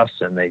piece with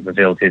us, and they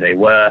revealed who they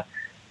were,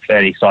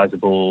 fairly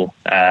sizable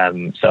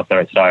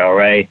self-directed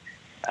IRA.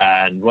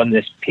 And when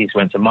this piece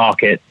went to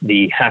market,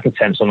 the hack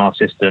attempts on our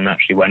system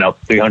actually went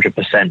up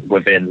 300%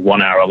 within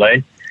 1 hour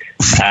alone.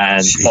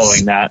 And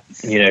following that,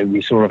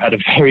 we sort of had a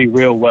very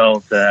real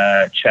world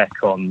check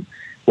on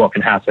what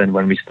can happen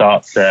when we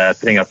start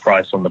putting a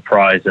price on the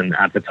prize and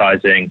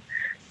advertising,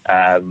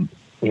 the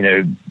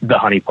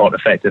honeypot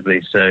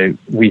effectively. So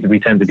we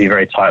tend to be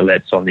very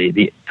tight-lipped on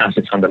the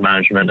assets under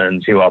management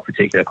and who our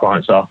particular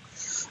clients are.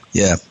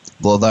 Yeah,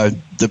 well, though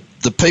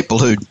the people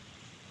who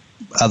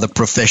are the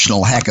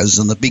professional hackers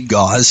and the big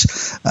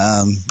guys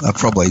are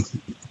probably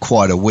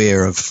quite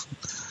aware of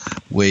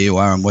where you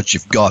are and what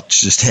you've got.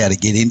 It's just how to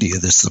get into you.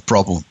 That's the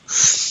problem.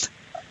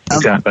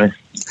 Exactly.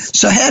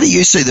 So how do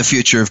you see the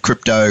future of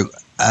crypto?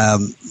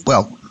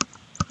 Well,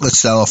 let's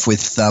start off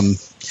with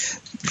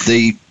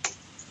the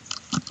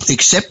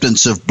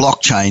acceptance of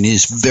blockchain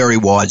is very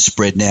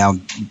widespread now.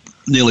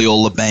 Nearly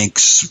all the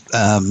banks,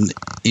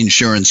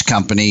 insurance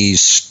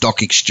companies,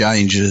 stock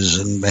exchanges,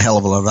 and a hell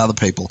of a lot of other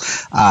people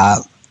are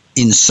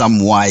in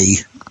some way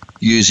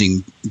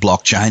using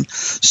blockchain.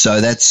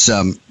 So that's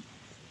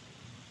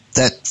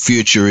that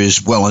future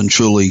is well and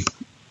truly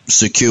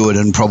secured,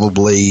 and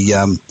probably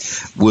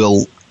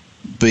will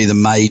be the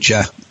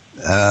major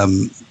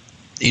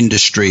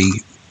industry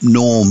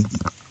norm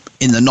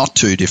in the not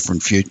too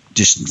distant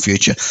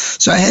future.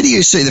 So how do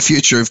you see the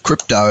future of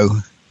crypto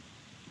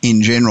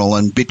in general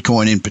and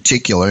Bitcoin in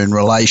particular in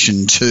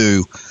relation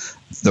to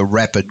the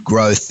rapid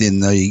growth in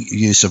the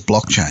use of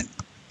blockchain?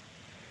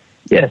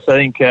 Yes, I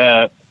think,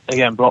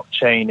 again,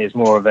 blockchain is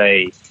more of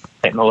a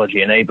technology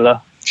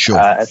enabler. Sure.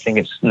 I think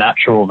it's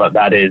natural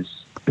that is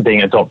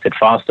being adopted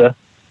faster,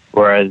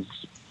 whereas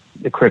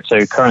the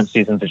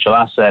cryptocurrencies and digital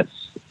assets,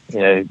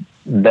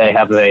 they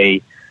have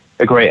a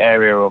great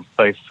area of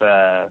both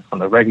on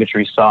the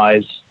regulatory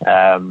side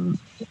and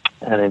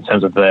in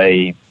terms of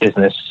the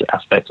business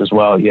aspect as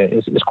well. Yeah,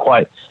 it's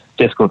quite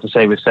difficult to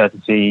say with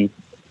certainty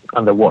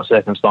under what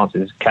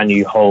circumstances can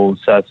you hold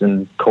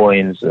certain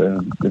coins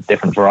and the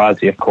different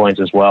variety of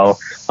coins as well.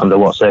 Under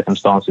what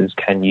circumstances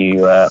can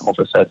you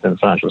offer certain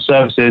financial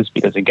services?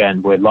 Because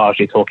again, we're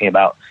largely talking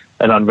about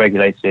an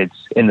unregulated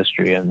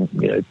industry,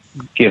 and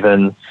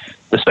given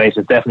the space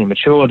has definitely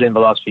matured in the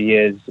last few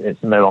years,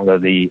 it's no longer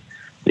the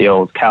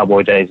old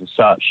cowboy days as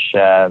such.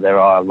 There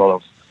are a lot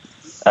of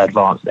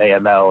advanced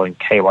AML and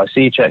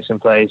KYC checks in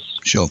place.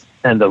 Sure.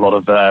 And a lot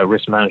of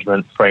risk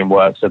management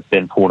frameworks have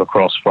been pulled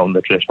across from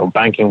the traditional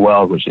banking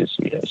world, which is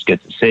it's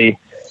good to see.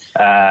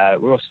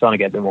 We're also starting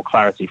to get a bit more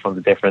clarity from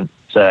the different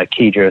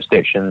key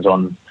jurisdictions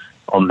on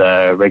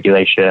the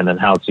regulation and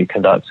how to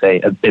conduct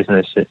a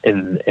business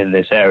in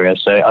this area.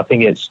 So I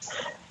think it's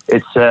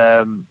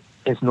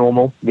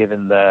normal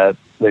given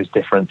those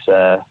different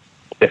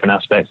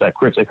aspects that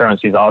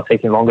cryptocurrencies are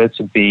taking longer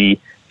to be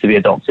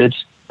adopted.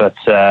 But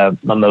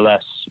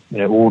nonetheless,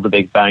 all the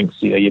big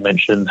banks, you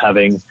mentioned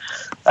having,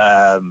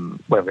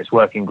 whether it's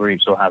working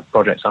groups or have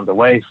projects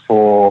underway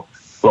for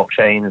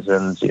blockchains,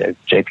 and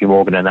JP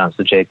Morgan announced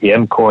the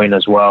JPM coin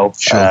as well.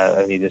 Sure.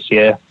 Only this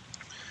year.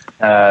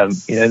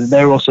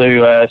 They're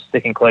also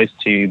sticking close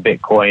to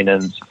Bitcoin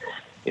and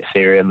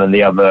Ethereum and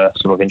the other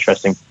sort of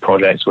interesting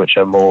projects which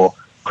are more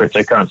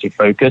cryptocurrency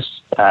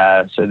focused.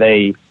 So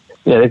they've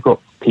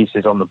got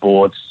pieces on the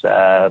boards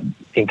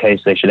in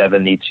case they should ever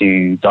need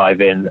to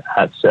dive in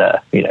at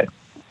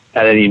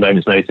any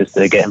moment's notice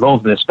to get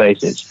involved in this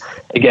space. It's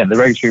again, the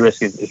regulatory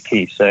risk is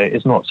key. So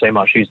it's not so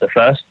much who's the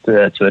first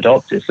to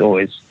adopt. It's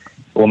always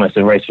almost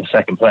a race for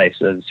second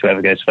place, as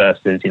whoever goes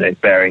first is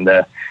bearing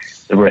the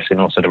risk and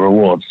also the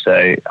rewards. So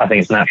I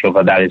think it's natural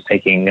that is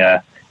taking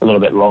a little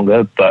bit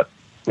longer, but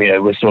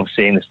we're sort of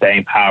seeing the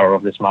staying power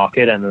of this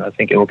market, and I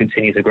think it will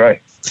continue to grow.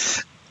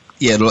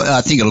 Yeah, I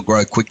think it'll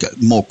grow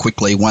more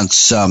quickly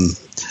once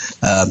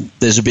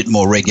there's a bit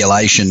more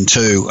regulation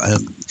too.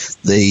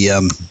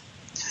 The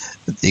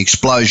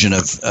explosion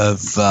of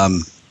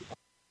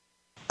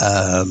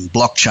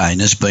blockchain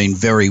has been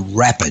very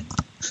rapid,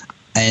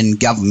 and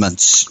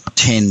governments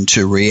tend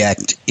to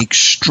react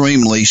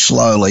extremely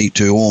slowly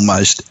to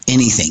almost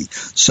anything.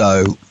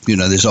 So,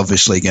 there's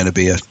obviously going to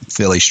be a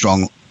fairly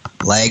strong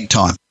lag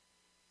time.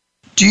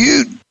 Do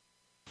you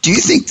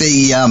think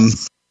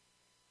the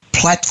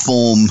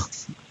platform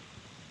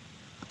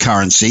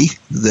currency,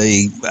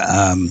 the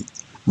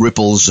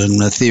Ripples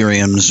and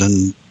Ethereums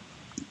and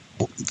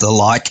the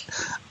like,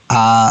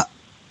 are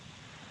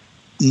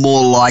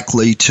more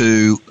likely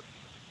to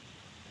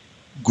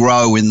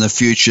grow in the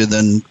future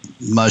than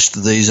most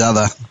of these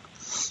other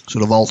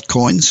sort of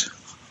altcoins?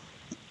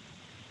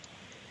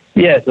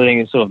 Yeah, so I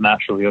think it's sort of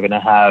natural. You're going to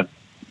have,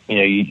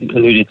 you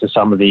alluded to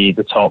some of the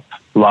top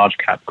large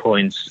cap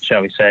coins,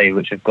 shall we say,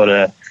 which have got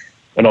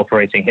an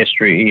operating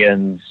history,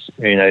 and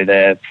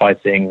they're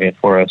fighting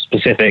for a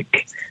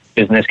specific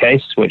business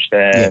case which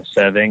they're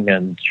serving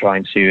and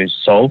trying to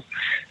solve.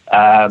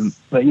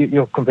 But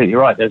you're completely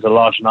right. There's a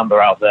large number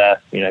out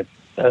there,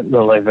 a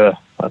little over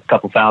a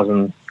couple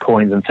thousand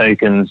coins and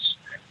tokens,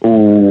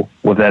 all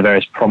with their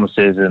various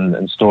promises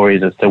and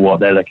stories as to what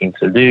they're looking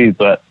to do.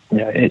 But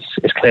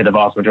it's clear the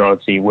vast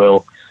majority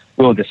will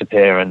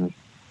disappear, and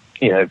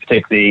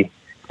particularly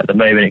at the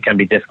moment, it can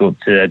be difficult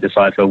to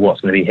decipher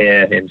what's going to be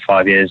here in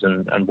 5 years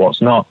and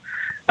what's not.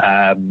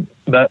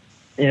 But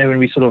when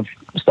we sort of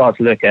start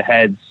to look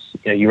ahead,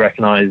 you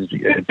recognise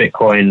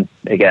Bitcoin,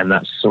 again,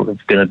 that's sort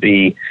of going to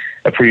be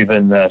a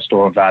proven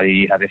store of value.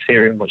 You have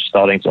Ethereum, which is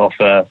starting to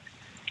offer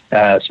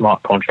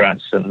smart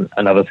contracts and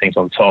other things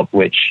on top,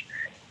 which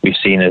we've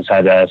seen has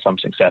had some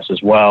success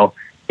as well.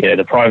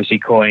 The privacy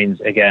coins,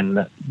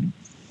 again,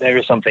 there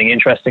is something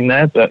interesting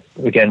there, but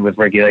again, with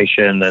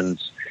regulation and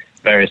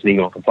various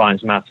legal and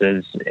compliance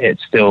matters,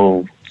 it's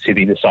still to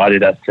be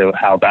decided as to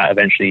how that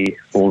eventually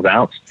falls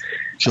out.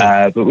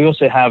 Sure. But we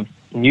also have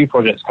new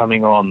projects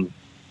coming on,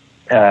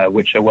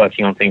 which are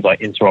working on things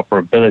like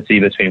interoperability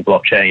between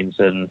blockchains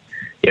and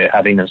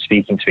having them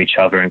speaking to each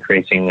other and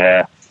creating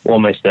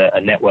almost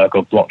a network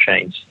of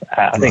blockchains.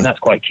 I think that's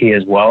quite key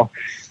as well.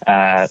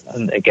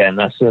 And again,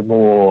 that's a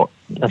newer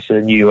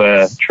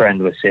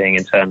trend we're seeing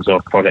in terms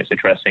of projects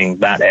addressing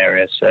that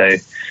area. So,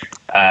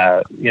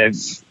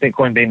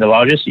 Bitcoin being the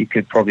largest, you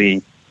could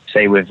probably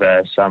say with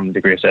some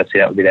degree of certainty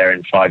that will be there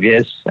in 5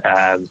 years,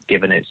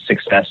 given its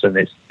success, and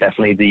it's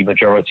definitely the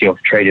majority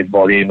of traded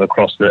volume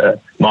across the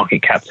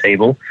market cap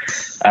table.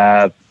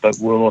 But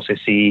we'll also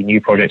see new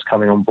projects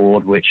coming on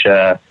board which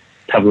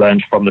have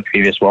learned from the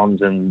previous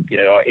ones and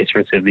are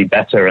iteratively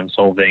better and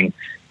solving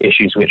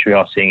issues which we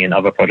are seeing in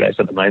other projects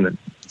at the moment.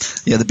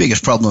 Yeah, the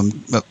biggest problem,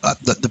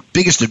 the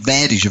biggest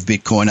advantage of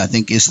Bitcoin, I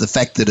think, is the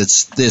fact that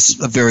there's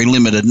a very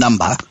limited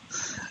number,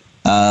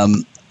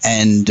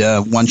 and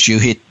once you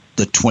hit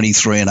the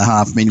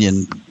 23.5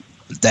 million,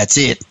 that's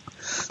it.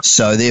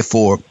 So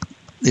therefore,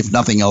 if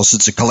nothing else,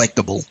 it's a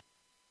collectible,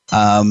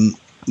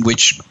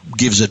 which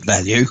gives it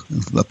value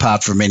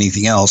apart from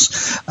anything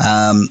else.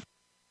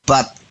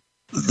 But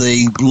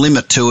the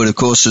limit to it, of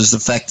course, is the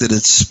fact that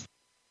its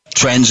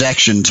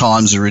transaction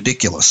times are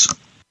ridiculous.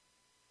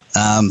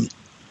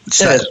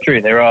 So that's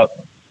true. There are,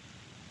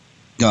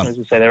 as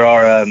I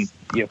say,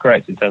 you're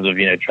correct in terms of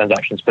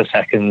transactions per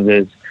second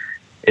is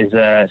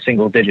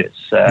single digits.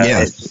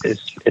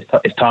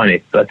 It's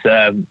tiny, but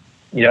I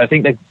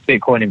think that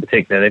Bitcoin in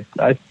particular,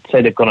 I'd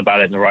say they've gone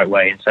about it in the right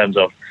way in terms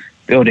of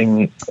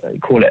building,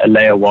 call it a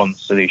layer one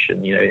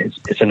solution.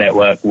 It's a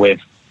network with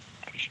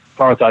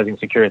prioritizing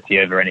security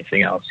over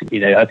anything else.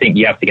 I think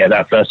you have to get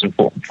that first and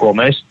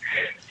foremost.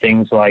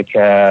 Things like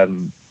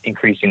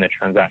increasing the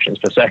transactions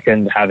per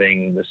second,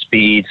 having the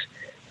speed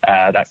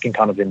that can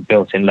kind of been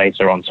built in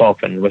later on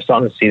top, and we're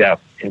starting to see that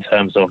in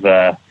terms of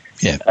the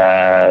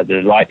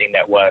Lightning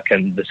Network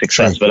and the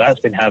success. But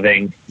that's been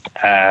having,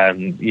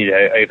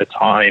 over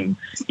time.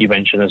 You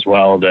mentioned as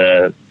well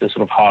the sort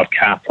of hard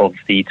cap of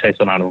the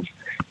total amount of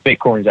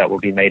Bitcoins that will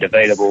be made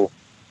available.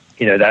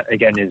 That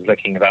again is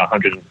looking about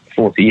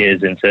 140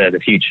 years into the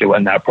future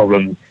when that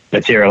problem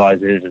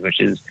materializes,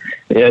 which is,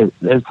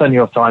 there's plenty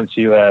of time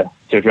to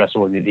address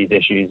all of these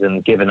issues.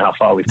 And given how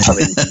far we've come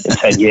in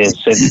 10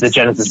 years since the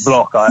Genesis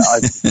block,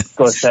 I've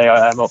got to say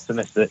I'm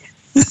optimistic.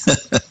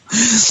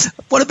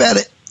 What about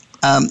it?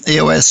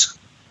 EOS?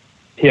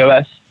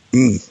 EOS?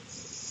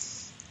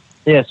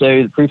 Yeah,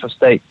 so the proof of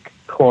stake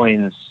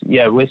coins,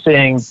 we're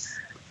seeing,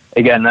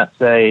 again,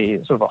 that's a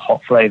sort of a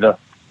hot flavor,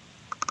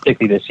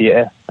 particularly this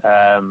year.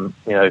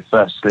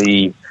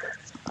 Firstly,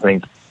 I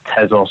think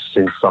Tezos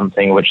is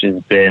something which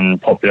has been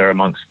popular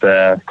amongst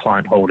the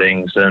client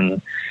holdings,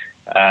 and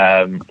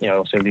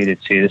also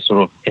alluded to this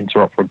sort of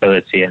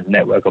interoperability and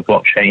network of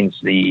blockchains.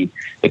 The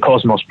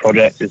Cosmos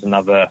project is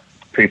another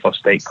proof of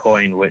stake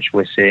coin which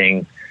we're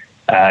seeing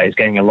is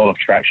getting a lot of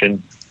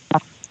traction.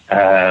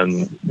 I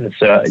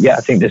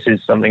think this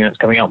is something that's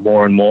coming out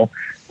more and more.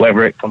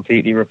 Whether it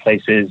completely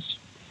replaces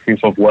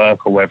proof of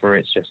work or whether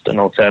it's just an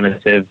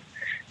alternative,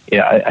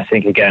 I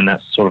think again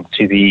that's sort of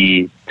to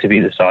be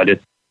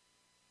decided.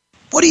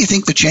 What do you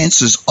think the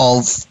chances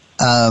of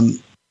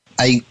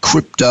a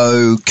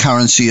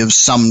cryptocurrency of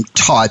some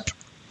type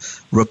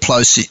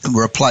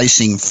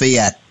replacing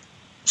fiat,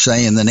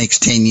 say, in the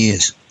next 10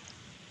 years?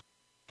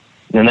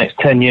 In the next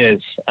 10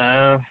 years,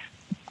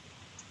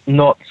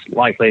 not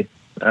likely.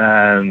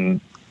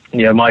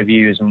 My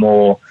view is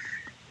more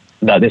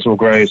that this will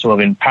grow sort of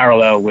in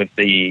parallel with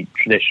the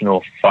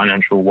traditional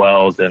financial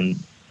world, and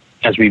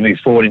as we move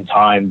forward in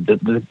time,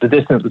 the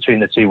distance between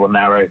the two will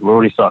narrow. We're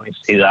already starting to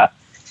see that.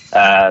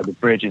 The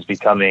bridge is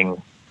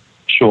becoming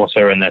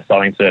shorter, and they're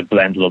starting to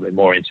blend a little bit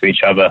more into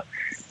each other.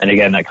 And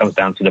again, that comes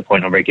down to the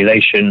point of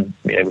regulation.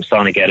 We're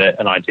starting to get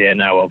an idea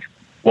now of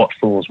what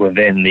falls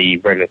within the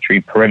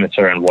regulatory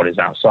perimeter and what is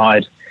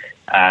outside.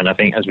 And I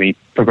think as we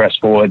progress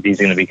forward, these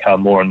are going to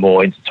become more and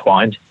more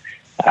intertwined.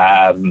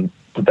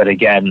 But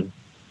again,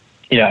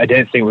 I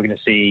don't think we're going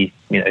to see,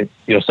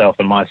 yourself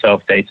and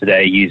myself day to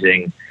day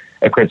using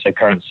a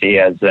cryptocurrency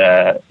as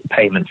a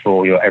payment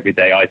for your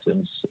everyday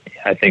items.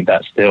 I think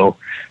that's still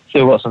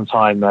got some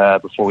time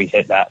before we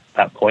hit that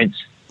point.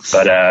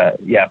 But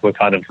we're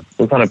kind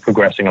of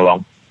progressing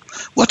along.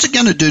 What's it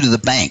going to do to the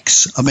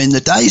banks? I mean, the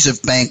days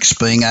of banks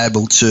being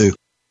able to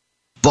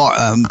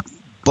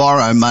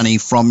borrow money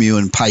from you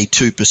and pay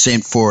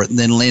 2% for it and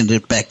then lend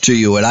it back to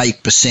you at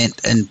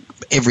 8% and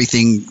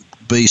everything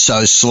be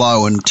so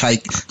slow and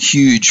take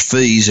huge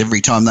fees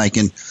every time they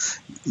can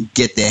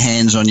get their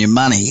hands on your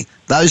money,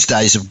 those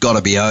days have got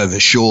to be over,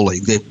 surely.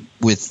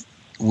 With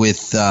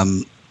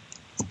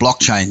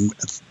blockchain,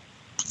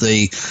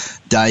 the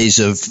days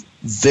of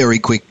very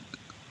quick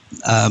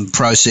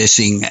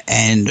processing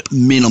and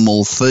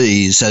minimal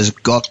fees has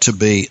got to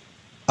be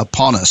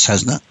upon us,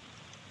 hasn't it?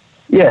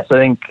 Yes, I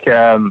think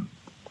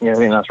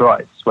that's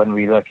right. When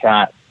we look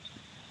at,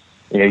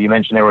 you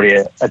mentioned they're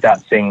already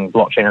adapting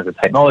blockchain as a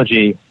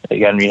technology.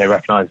 Again,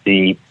 recognize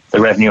the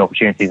revenue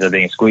opportunities are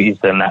being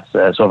squeezed, and that's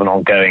sort of an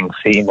ongoing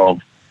theme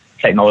of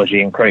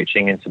technology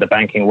encroaching into the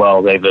banking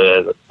world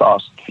over the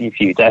past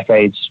few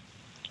decades.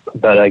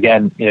 But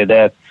again,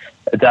 they're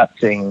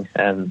adapting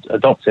and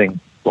adopting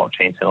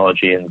blockchain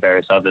technology and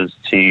various others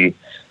to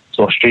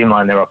sort of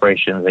streamline their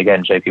operations.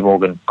 Again, JP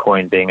Morgan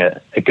coin being a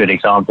good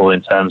example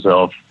in terms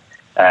of,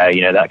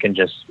 that can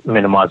just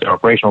minimize their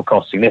operational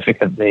costs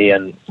significantly.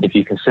 And if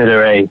you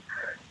consider a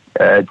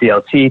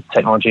DLT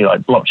technology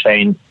like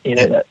blockchain,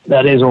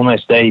 that is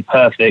almost a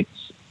perfect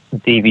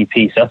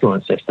DVP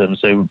settlement system.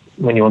 So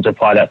when you want to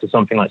apply that to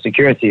something like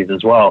securities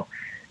as well,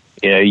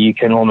 you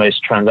can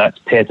almost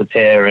transact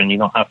peer-to-peer and you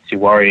don't have to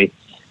worry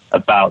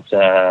about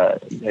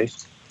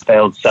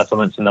failed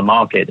settlements in the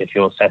market. If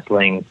you're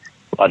settling,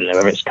 I don't know,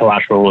 whether it's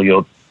collateral or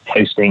you're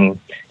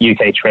posting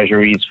UK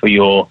treasuries for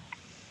your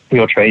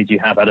trades you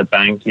have at a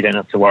bank, you don't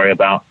have to worry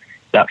about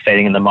that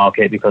failing in the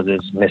market because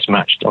it's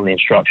mismatched on the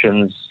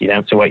instructions. You don't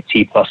have to wait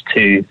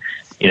T+2.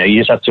 You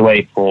just have to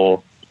wait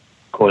for,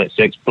 call it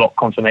 6 block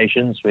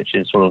confirmations, which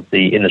is sort of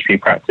the industry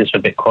practice for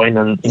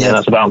Bitcoin, and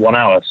that's about 1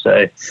 hour.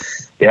 So,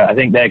 I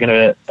think they're going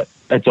to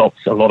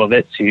adopt a lot of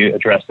it to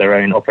address their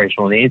own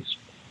operational needs,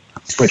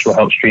 which will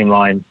help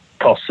streamline,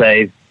 cost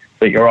save.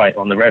 But you're right,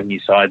 on the revenue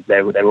side,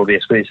 there will be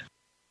a squeeze.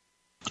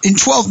 In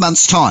 12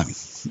 months' time,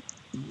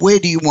 where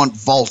do you want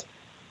Vault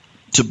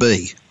to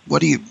be?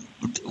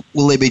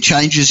 Will there be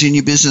changes in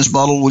your business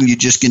model? Will you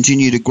just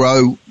continue to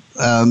grow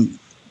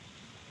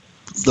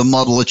the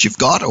model that you've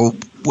got, or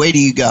where do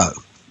you go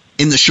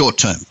in the short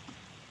term?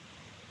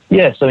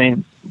 Yes, I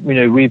mean,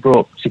 we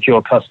brought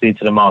secure custody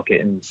to the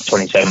market in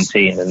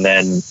 2017 and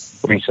then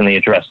recently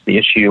addressed the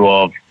issue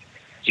of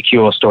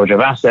secure storage of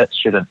assets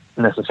shouldn't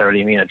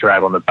necessarily mean a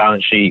drag on the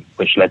balance sheet,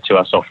 which led to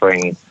us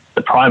offering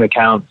the Prime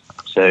account,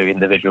 so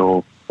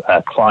individual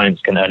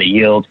clients can earn a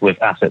yield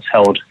with assets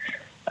held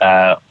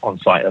on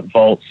site at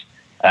Vault.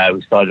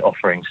 We started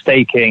offering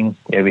staking.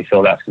 We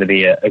feel that's going to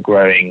be a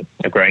growing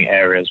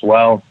area as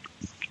well.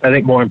 I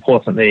think more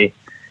importantly,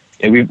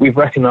 we've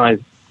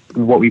recognized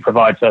what we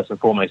provide first and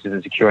foremost is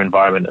a secure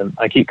environment. And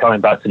I keep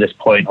coming back to this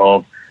point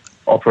of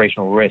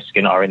operational risk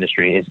in our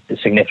industry is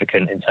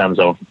significant in terms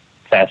of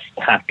theft,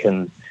 hack,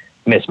 and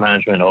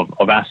mismanagement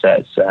of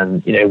assets.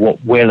 And,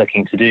 what we're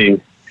looking to do,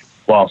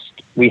 whilst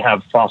we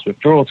have fast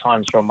withdrawal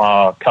times from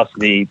our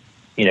custody,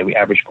 we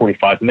average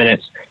 45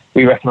 minutes,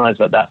 we recognize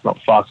that that's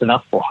not fast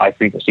enough for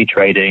high-frequency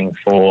trading,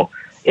 for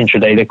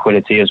intraday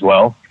liquidity as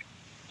well.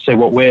 So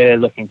what we're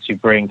looking to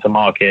bring to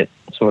market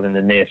sort of in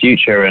the near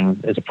future,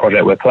 and as a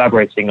project we're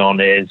collaborating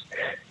on, is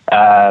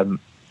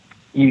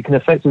you can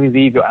effectively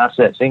leave your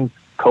assets in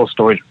cold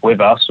storage with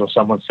us or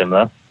someone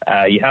similar.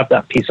 You have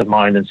that peace of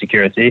mind and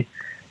security,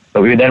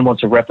 but we then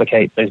want to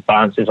replicate those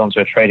balances onto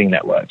a trading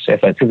network. So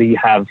effectively you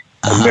have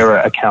a mirror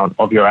account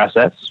of your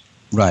assets.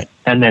 Right.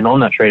 And then on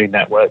that trading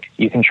network,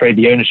 you can trade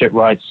the ownership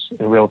rights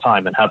in real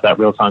time and have that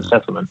real-time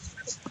settlement.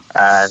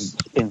 And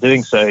in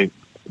doing so,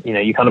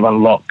 you kind of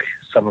unlock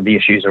some of the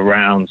issues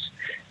around,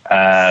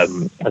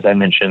 as I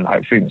mentioned,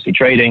 high-frequency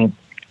trading.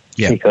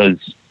 Yeah.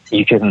 Because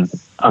you can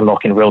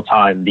unlock in real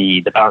time.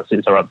 The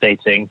balances are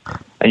updating,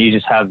 and you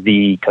just have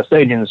the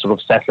custodians sort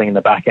of settling in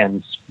the back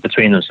ends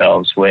between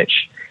themselves,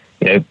 which,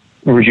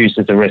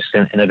 reduces the risk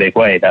in a big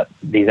way that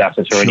these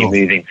assets are only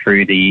moving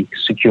through the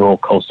secure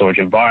cold storage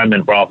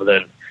environment rather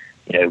than,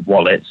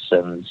 wallets.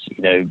 And,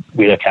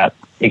 we look at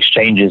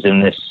exchanges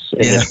in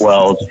this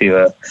world who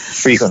are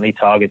frequently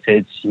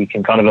targeted. You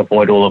can kind of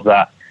avoid all of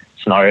that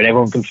scenario, and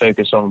everyone can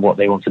focus on what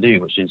they want to do,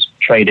 which is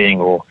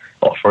trading or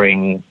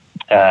offering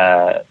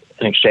an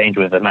exchange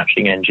with a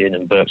matching engine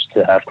and books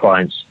to have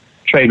clients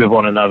trade with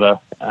one another.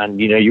 And,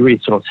 you really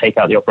sort of take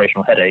out the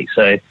operational headache.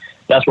 So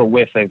that's what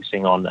we're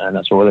focusing on, and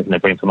that's what we're looking to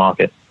bring to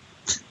market.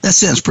 That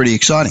sounds pretty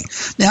exciting.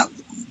 Now,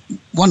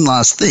 one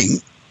last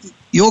thing.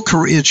 Your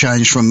career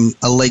change from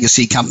a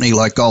legacy company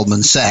like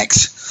Goldman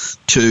Sachs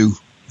to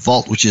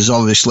Vault, which is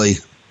obviously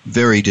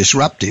very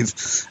disruptive,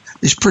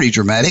 is pretty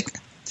dramatic.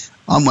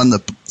 I'm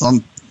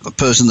a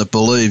person that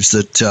believes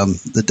that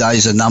the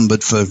days are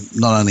numbered for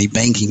not only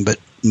banking but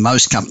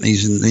most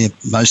companies and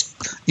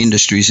most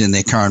industries in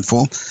their current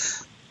form.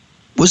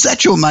 Was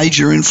that your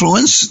major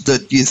influence,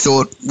 that you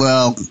thought,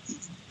 well,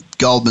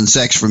 Goldman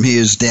Sachs from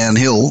here is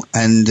downhill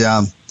and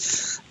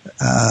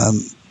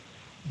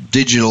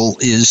digital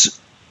is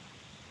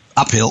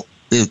uphill?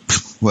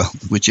 Well,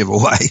 whichever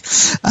way.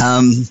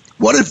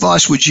 What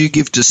advice would you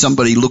give to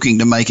somebody looking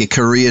to make a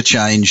career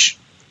change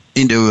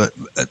into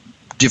a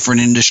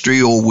different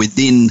industry or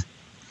within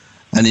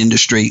an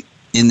industry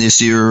in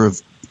this era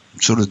of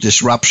sort of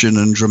disruption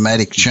and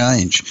dramatic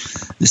change?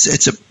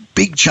 It's a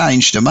big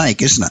change to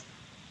make, isn't it?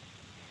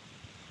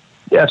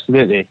 Yeah,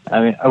 absolutely.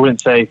 I mean, I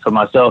wouldn't say for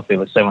myself it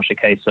was so much a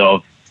case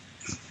of,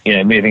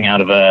 moving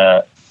out of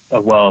a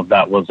world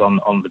that was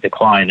on the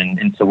decline and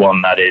into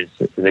one that is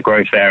a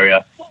growth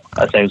area.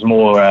 I'd say it was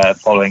more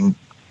following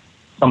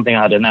something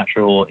I had a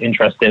natural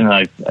interest in.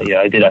 I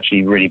did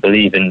actually really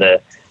believe in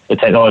the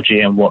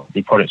technology and what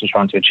the products were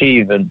trying to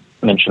achieve, and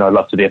mentioned I'd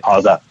love to be a part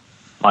of that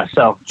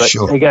myself. But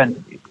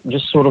again,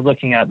 just sort of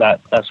looking at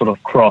that sort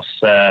of cross,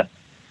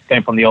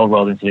 going from the old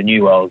world into the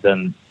new world,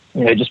 and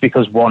just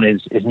because one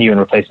is new and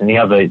replacing the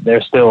other, there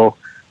are still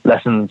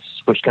lessons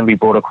which can be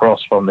brought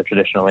across from the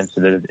traditional into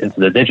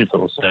the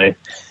digital. So,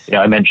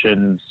 I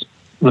mentioned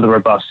with a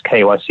robust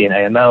KYC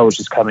and AML, which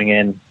is coming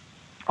in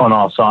on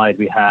our side.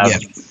 We have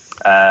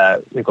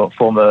we've got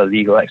former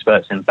legal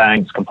experts in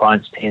banks,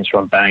 compliance teams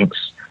from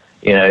banks.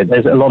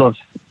 There's a lot of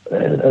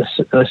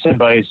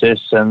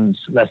symbiosis and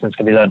lessons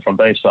can be learned from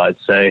both sides.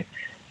 So,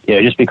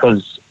 just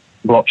because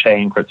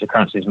blockchain,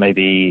 cryptocurrencies may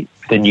be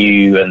the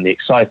new and the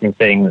exciting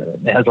thing,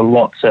 it has a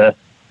lot to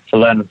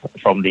learn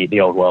from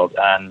the old world.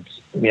 And,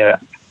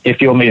 if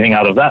you're moving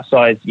out of that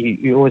side,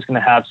 you're always going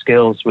to have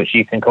skills which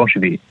you can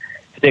contribute,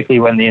 particularly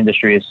when the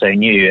industry is so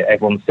new.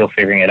 Everyone's still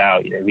figuring it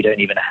out. We don't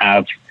even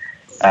have,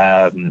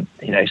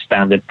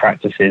 standard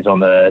practices on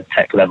the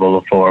tech level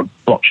for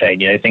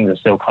blockchain. Things are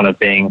still kind of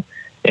being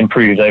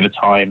improved over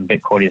time.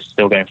 Bitcoin is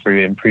still going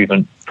through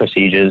improvement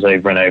procedures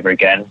over and over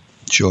again.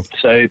 Sure.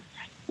 So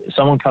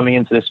someone coming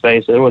into this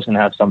space, they're always going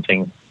to have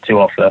something to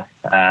offer.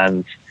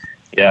 And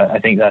I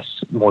think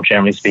that's more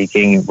generally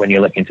speaking, when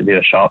you're looking to do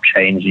a sharp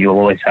change, you'll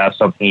always have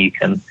something you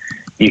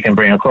can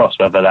bring across,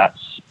 whether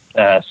that's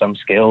some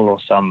skill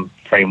or some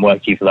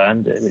framework you've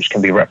learned, which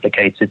can be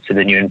replicated to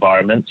the new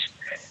environment.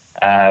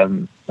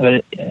 And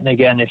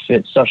again, if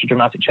it's such a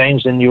dramatic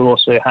change, then you'll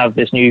also have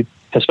this new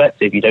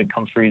perspective. You don't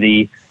come through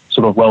the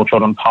sort of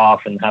well-trodden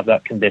path and have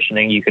that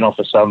conditioning. You can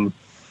offer some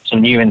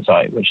new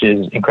insight, which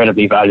is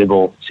incredibly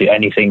valuable to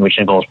anything which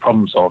involves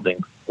problem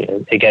solving.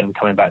 Again,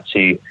 coming back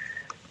to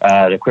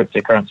the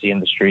cryptocurrency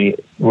industry,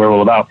 we're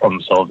all about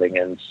problem solving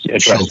and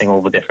addressing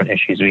all the different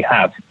issues we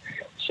have.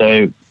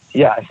 So,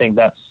 I think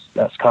that's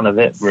kind of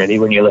it, really.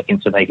 When you're looking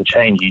to make a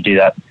change, you do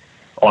that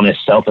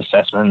honest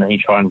self-assessment and you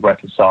try and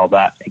reconcile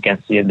that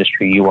against the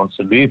industry you want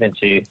to move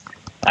into.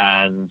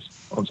 And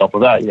on top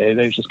of that,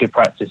 there's just good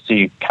practice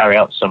to carry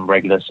out some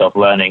regular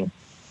self-learning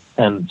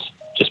and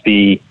just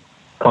be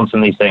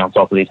constantly staying on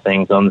top of these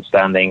things,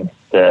 understanding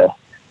the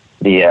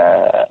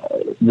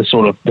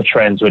sort of the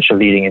trends which are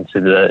leading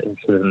into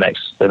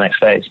the next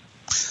phase.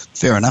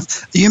 Fair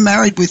enough. Are you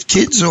married with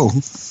kids, or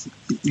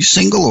you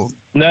single, or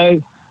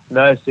no,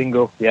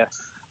 single? Yeah.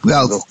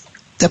 Well, single.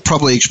 That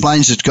probably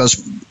explains it,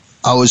 because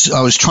I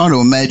was trying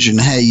to imagine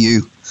how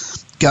you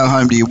go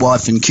home to your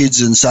wife and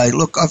kids and say,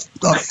 look, I've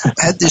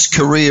had this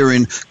career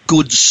in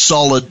good,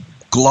 solid,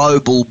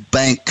 global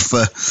bank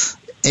for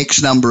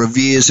X number of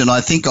years, and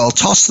I think I'll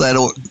toss that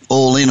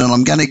all in, and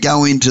I'm going to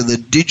go into the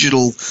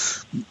digital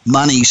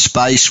money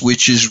space,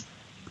 which is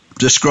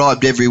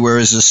described everywhere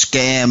as a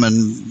scam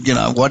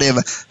and,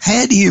 whatever.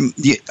 How do you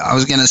I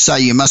was going to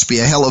say you must be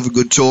a hell of a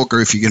good talker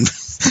if you can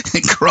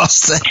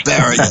cross that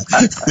barrier.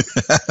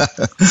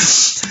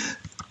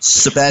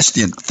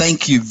 Sebastian,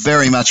 thank you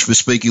very much for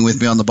speaking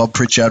with me on the Bob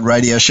Pritchard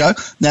Radio Show.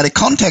 Now, to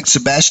contact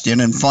Sebastian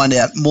and find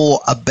out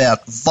more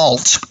about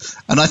Vault,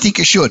 and I think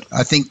you should.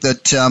 I think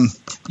that,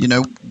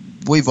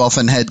 we've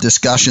often had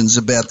discussions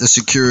about the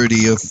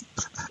security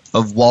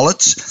of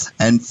wallets,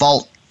 and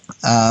Vault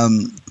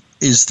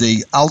is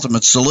the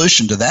ultimate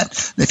solution to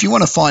that. And if you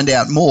want to find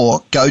out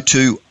more, go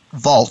to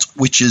Volt,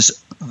 which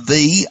is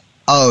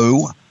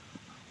VO,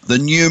 the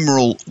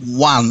numeral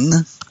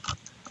 1T.io.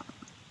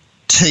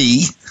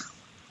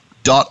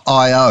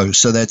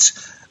 So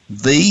that's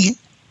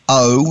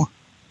VO,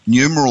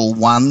 numeral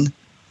 1T.io.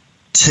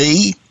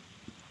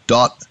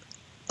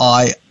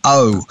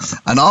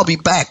 And I'll be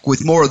back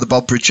with more of the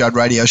Bob Pritchard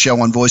Radio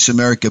Show on Voice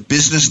America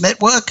Business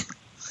Network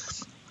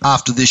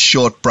after this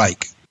short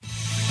break.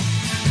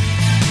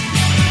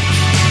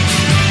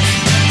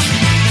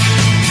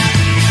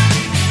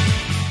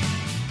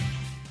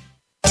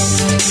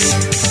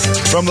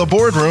 From the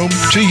boardroom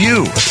to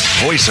you,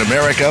 Voice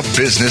America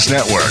Business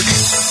Network.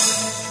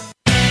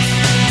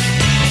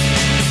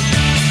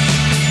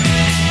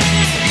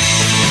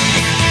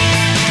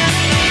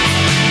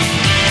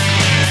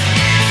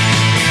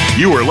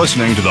 You are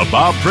listening to the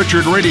Bob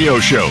Pritchard Radio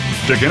Show.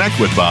 To connect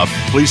with Bob,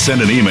 please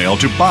send an email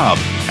to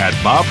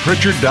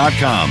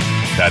bob@bobpritchard.com.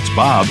 That's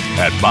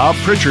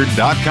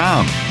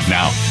bob@bobpritchard.com.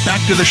 Now,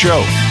 back to the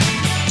show.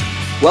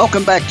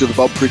 Welcome back to the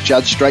Bob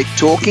Pritchard Straight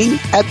Talking,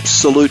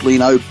 absolutely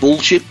no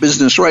bullshit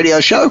business radio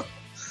show.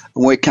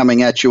 And we're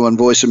coming at you on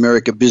Voice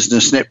America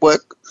Business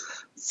Network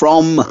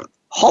from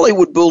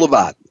Hollywood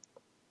Boulevard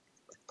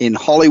in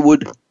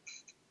Hollywood,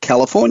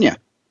 California.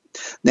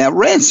 Now,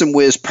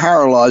 ransomware's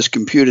paralyzed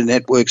computer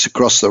networks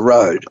across the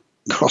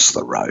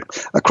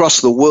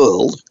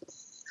world,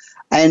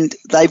 and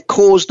they've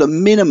caused a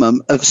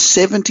minimum of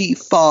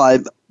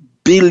 $75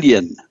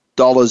 billion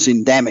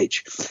in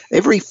damage.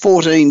 Every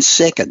 14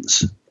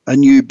 seconds, a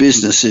new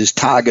business is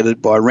targeted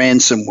by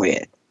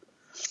ransomware.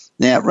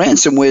 Now,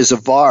 ransomware is a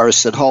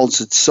virus that holds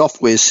its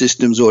software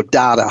systems or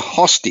data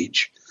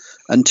hostage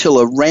until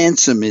a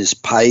ransom is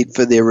paid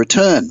for their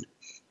return.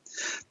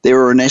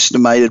 There are an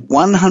estimated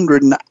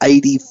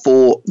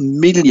 184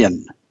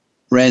 million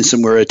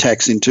ransomware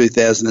attacks in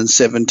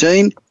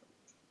 2017,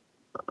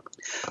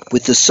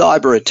 with the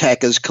cyber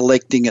attackers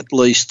collecting at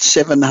least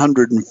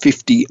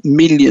 $750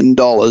 million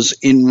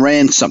in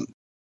ransom.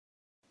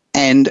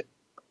 And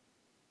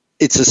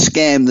it's a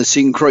scam that's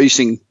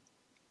increasing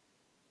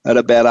at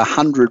about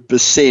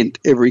 100%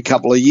 every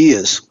couple of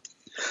years.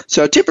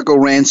 So a typical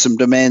ransom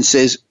demand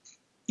says,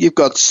 you've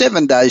got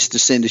 7 days to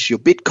send us your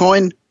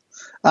Bitcoin.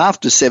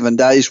 After 7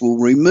 days, we'll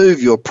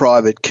remove your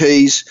private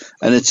keys,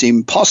 and it's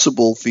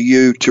impossible for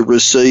you to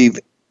receive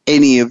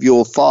any of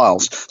your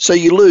files. So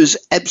you lose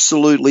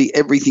absolutely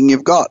everything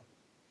you've got.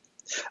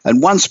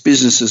 And once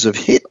businesses have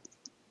hit,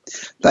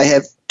 they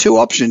have two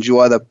options. You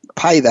either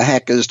pay the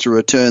hackers to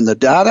return the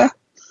data,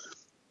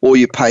 or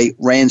you pay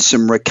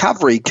ransom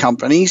recovery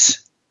companies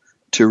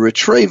to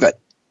retrieve it.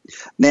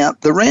 Now,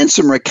 the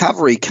ransom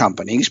recovery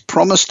companies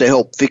promise to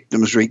help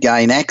victims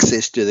regain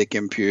access to the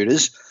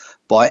computers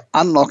by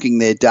unlocking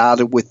their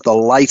data with the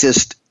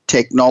latest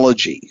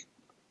technology.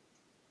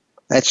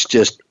 That's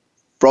just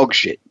frog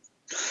shit.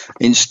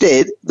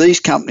 Instead, these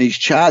companies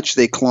charge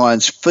their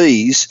clients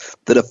fees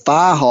that are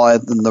far higher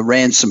than the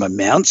ransom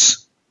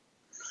amounts,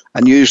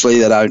 and usually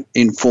they don't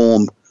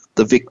inform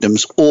the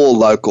victims or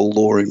local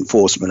law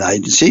enforcement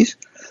agencies.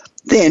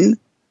 Then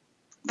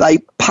they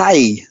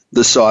pay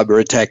the cyber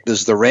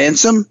attackers the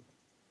ransom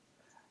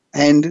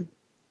and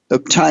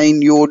obtain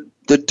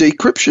the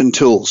decryption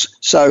tools.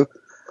 So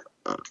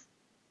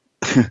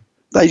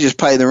they just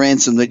pay the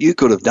ransom that you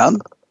could have done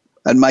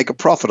and make a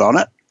profit on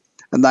it.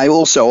 And they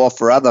also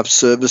offer other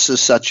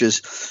services such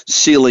as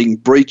sealing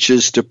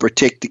breaches to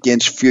protect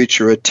against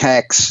future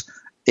attacks,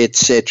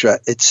 etc.,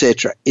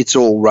 etc. It's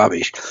all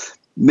rubbish.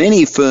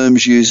 Many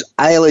firms use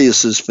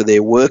aliases for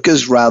their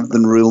workers rather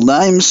than real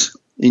names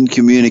in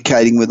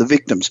communicating with the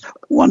victims.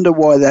 Wonder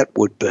why that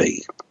would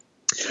be.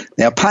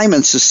 Now,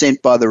 payments are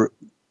sent by the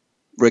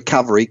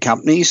recovery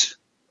companies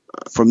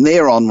from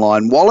their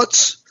online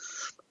wallets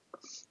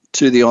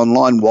to the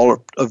online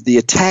wallet of the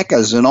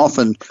attackers, and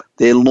often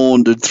they're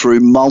laundered through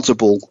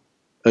multiple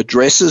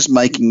addresses,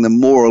 making them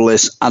more or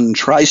less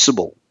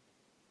untraceable.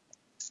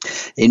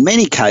 In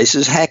many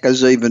cases,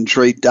 hackers even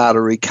treat data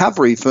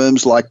recovery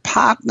firms like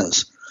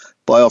partners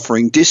by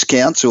offering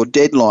discounts or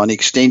deadline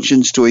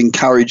extensions to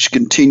encourage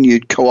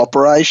continued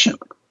cooperation.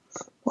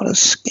 What a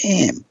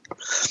scam.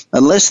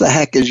 Unless the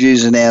hackers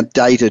use an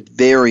outdated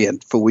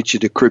variant for which a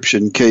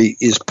decryption key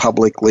is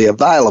publicly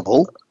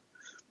available,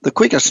 the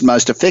quickest and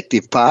most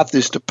effective path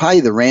is to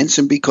pay the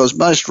ransom, because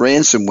most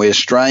ransomware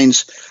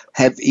strains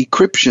have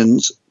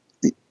encryptions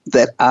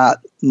that are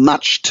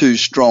much too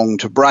strong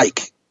to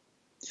break.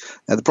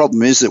 Now, the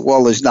problem is that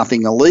while there's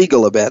nothing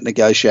illegal about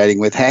negotiating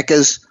with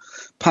hackers,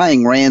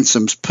 paying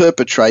ransoms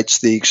perpetrates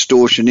the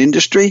extortion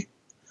industry,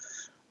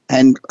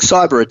 and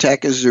cyber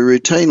attackers who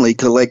routinely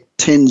collect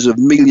tens of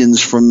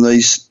millions from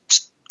these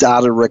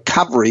data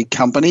recovery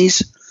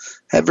companies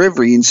have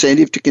every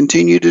incentive to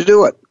continue to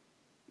do it.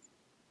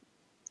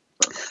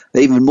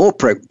 Even more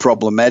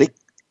problematic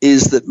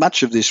is that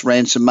much of this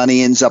ransom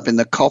money ends up in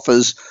the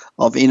coffers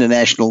of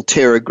international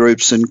terror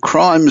groups and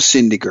crime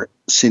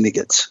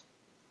syndicates.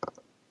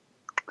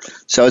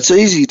 So it's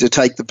easy to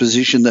take the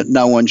position that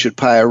no one should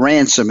pay a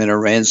ransom in a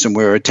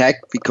ransomware attack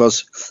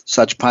because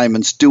such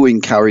payments do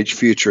encourage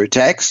future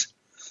attacks.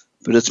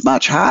 But it's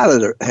much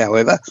harder,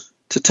 however,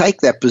 to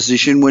take that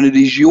position when it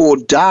is your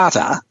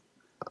data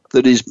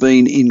that is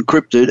being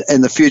encrypted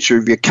and the future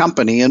of your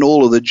company and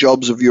all of the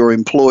jobs of your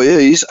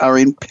employees are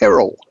in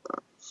peril.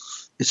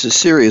 It's a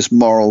serious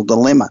moral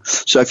dilemma.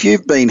 So if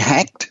you've been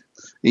hacked,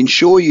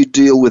 ensure you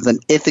deal with an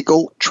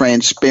ethical,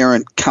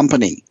 transparent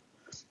company.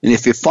 And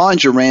if you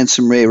find your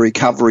ransomware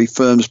recovery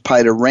firms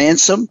paid a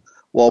ransom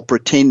while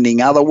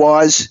pretending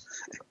otherwise,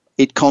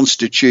 it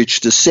constitutes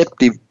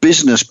deceptive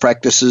business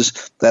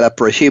practices that are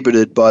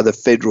prohibited by the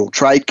Federal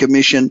Trade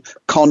Commission.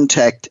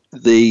 Contact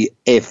the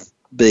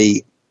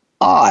FBI.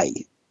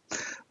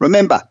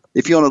 Remember,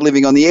 if you're not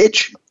living on the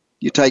edge,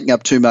 you're taking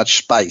up too much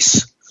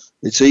space.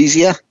 It's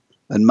easier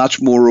and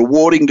much more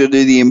rewarding to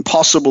do the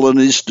impossible than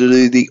it is to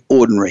do the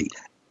ordinary.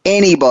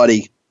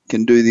 Anybody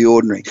can do the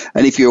ordinary.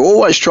 And if you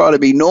always try to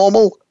be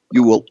normal,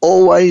 you will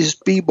always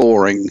be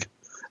boring,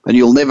 and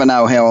you'll never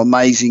know how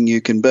amazing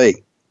you can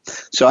be.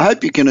 So I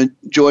hope you can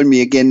join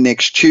me again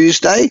next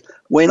Tuesday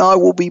when I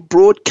will be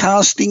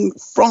broadcasting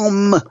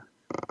from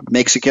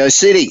Mexico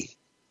City,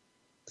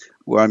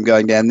 where I'm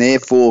going down there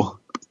for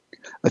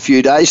a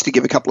few days to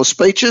give a couple of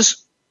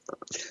speeches.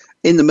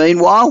 In the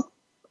meanwhile,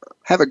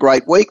 have a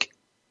great week.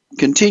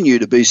 Continue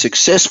to be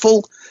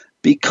successful,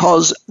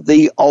 because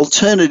the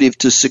alternative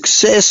to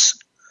success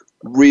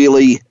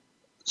really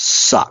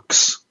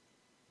sucks.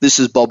 This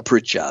is Bob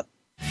Pritchard.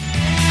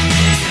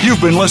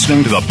 You've been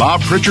listening to the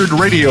Bob Pritchard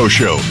Radio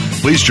Show.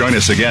 Please join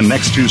us again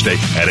next Tuesday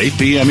at 8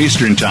 p.m.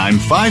 Eastern Time,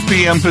 5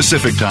 p.m.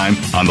 Pacific Time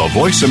on the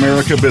Voice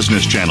America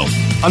Business Channel.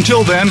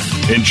 Until then,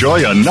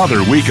 enjoy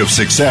another week of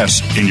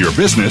success in your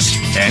business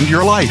and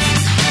your life.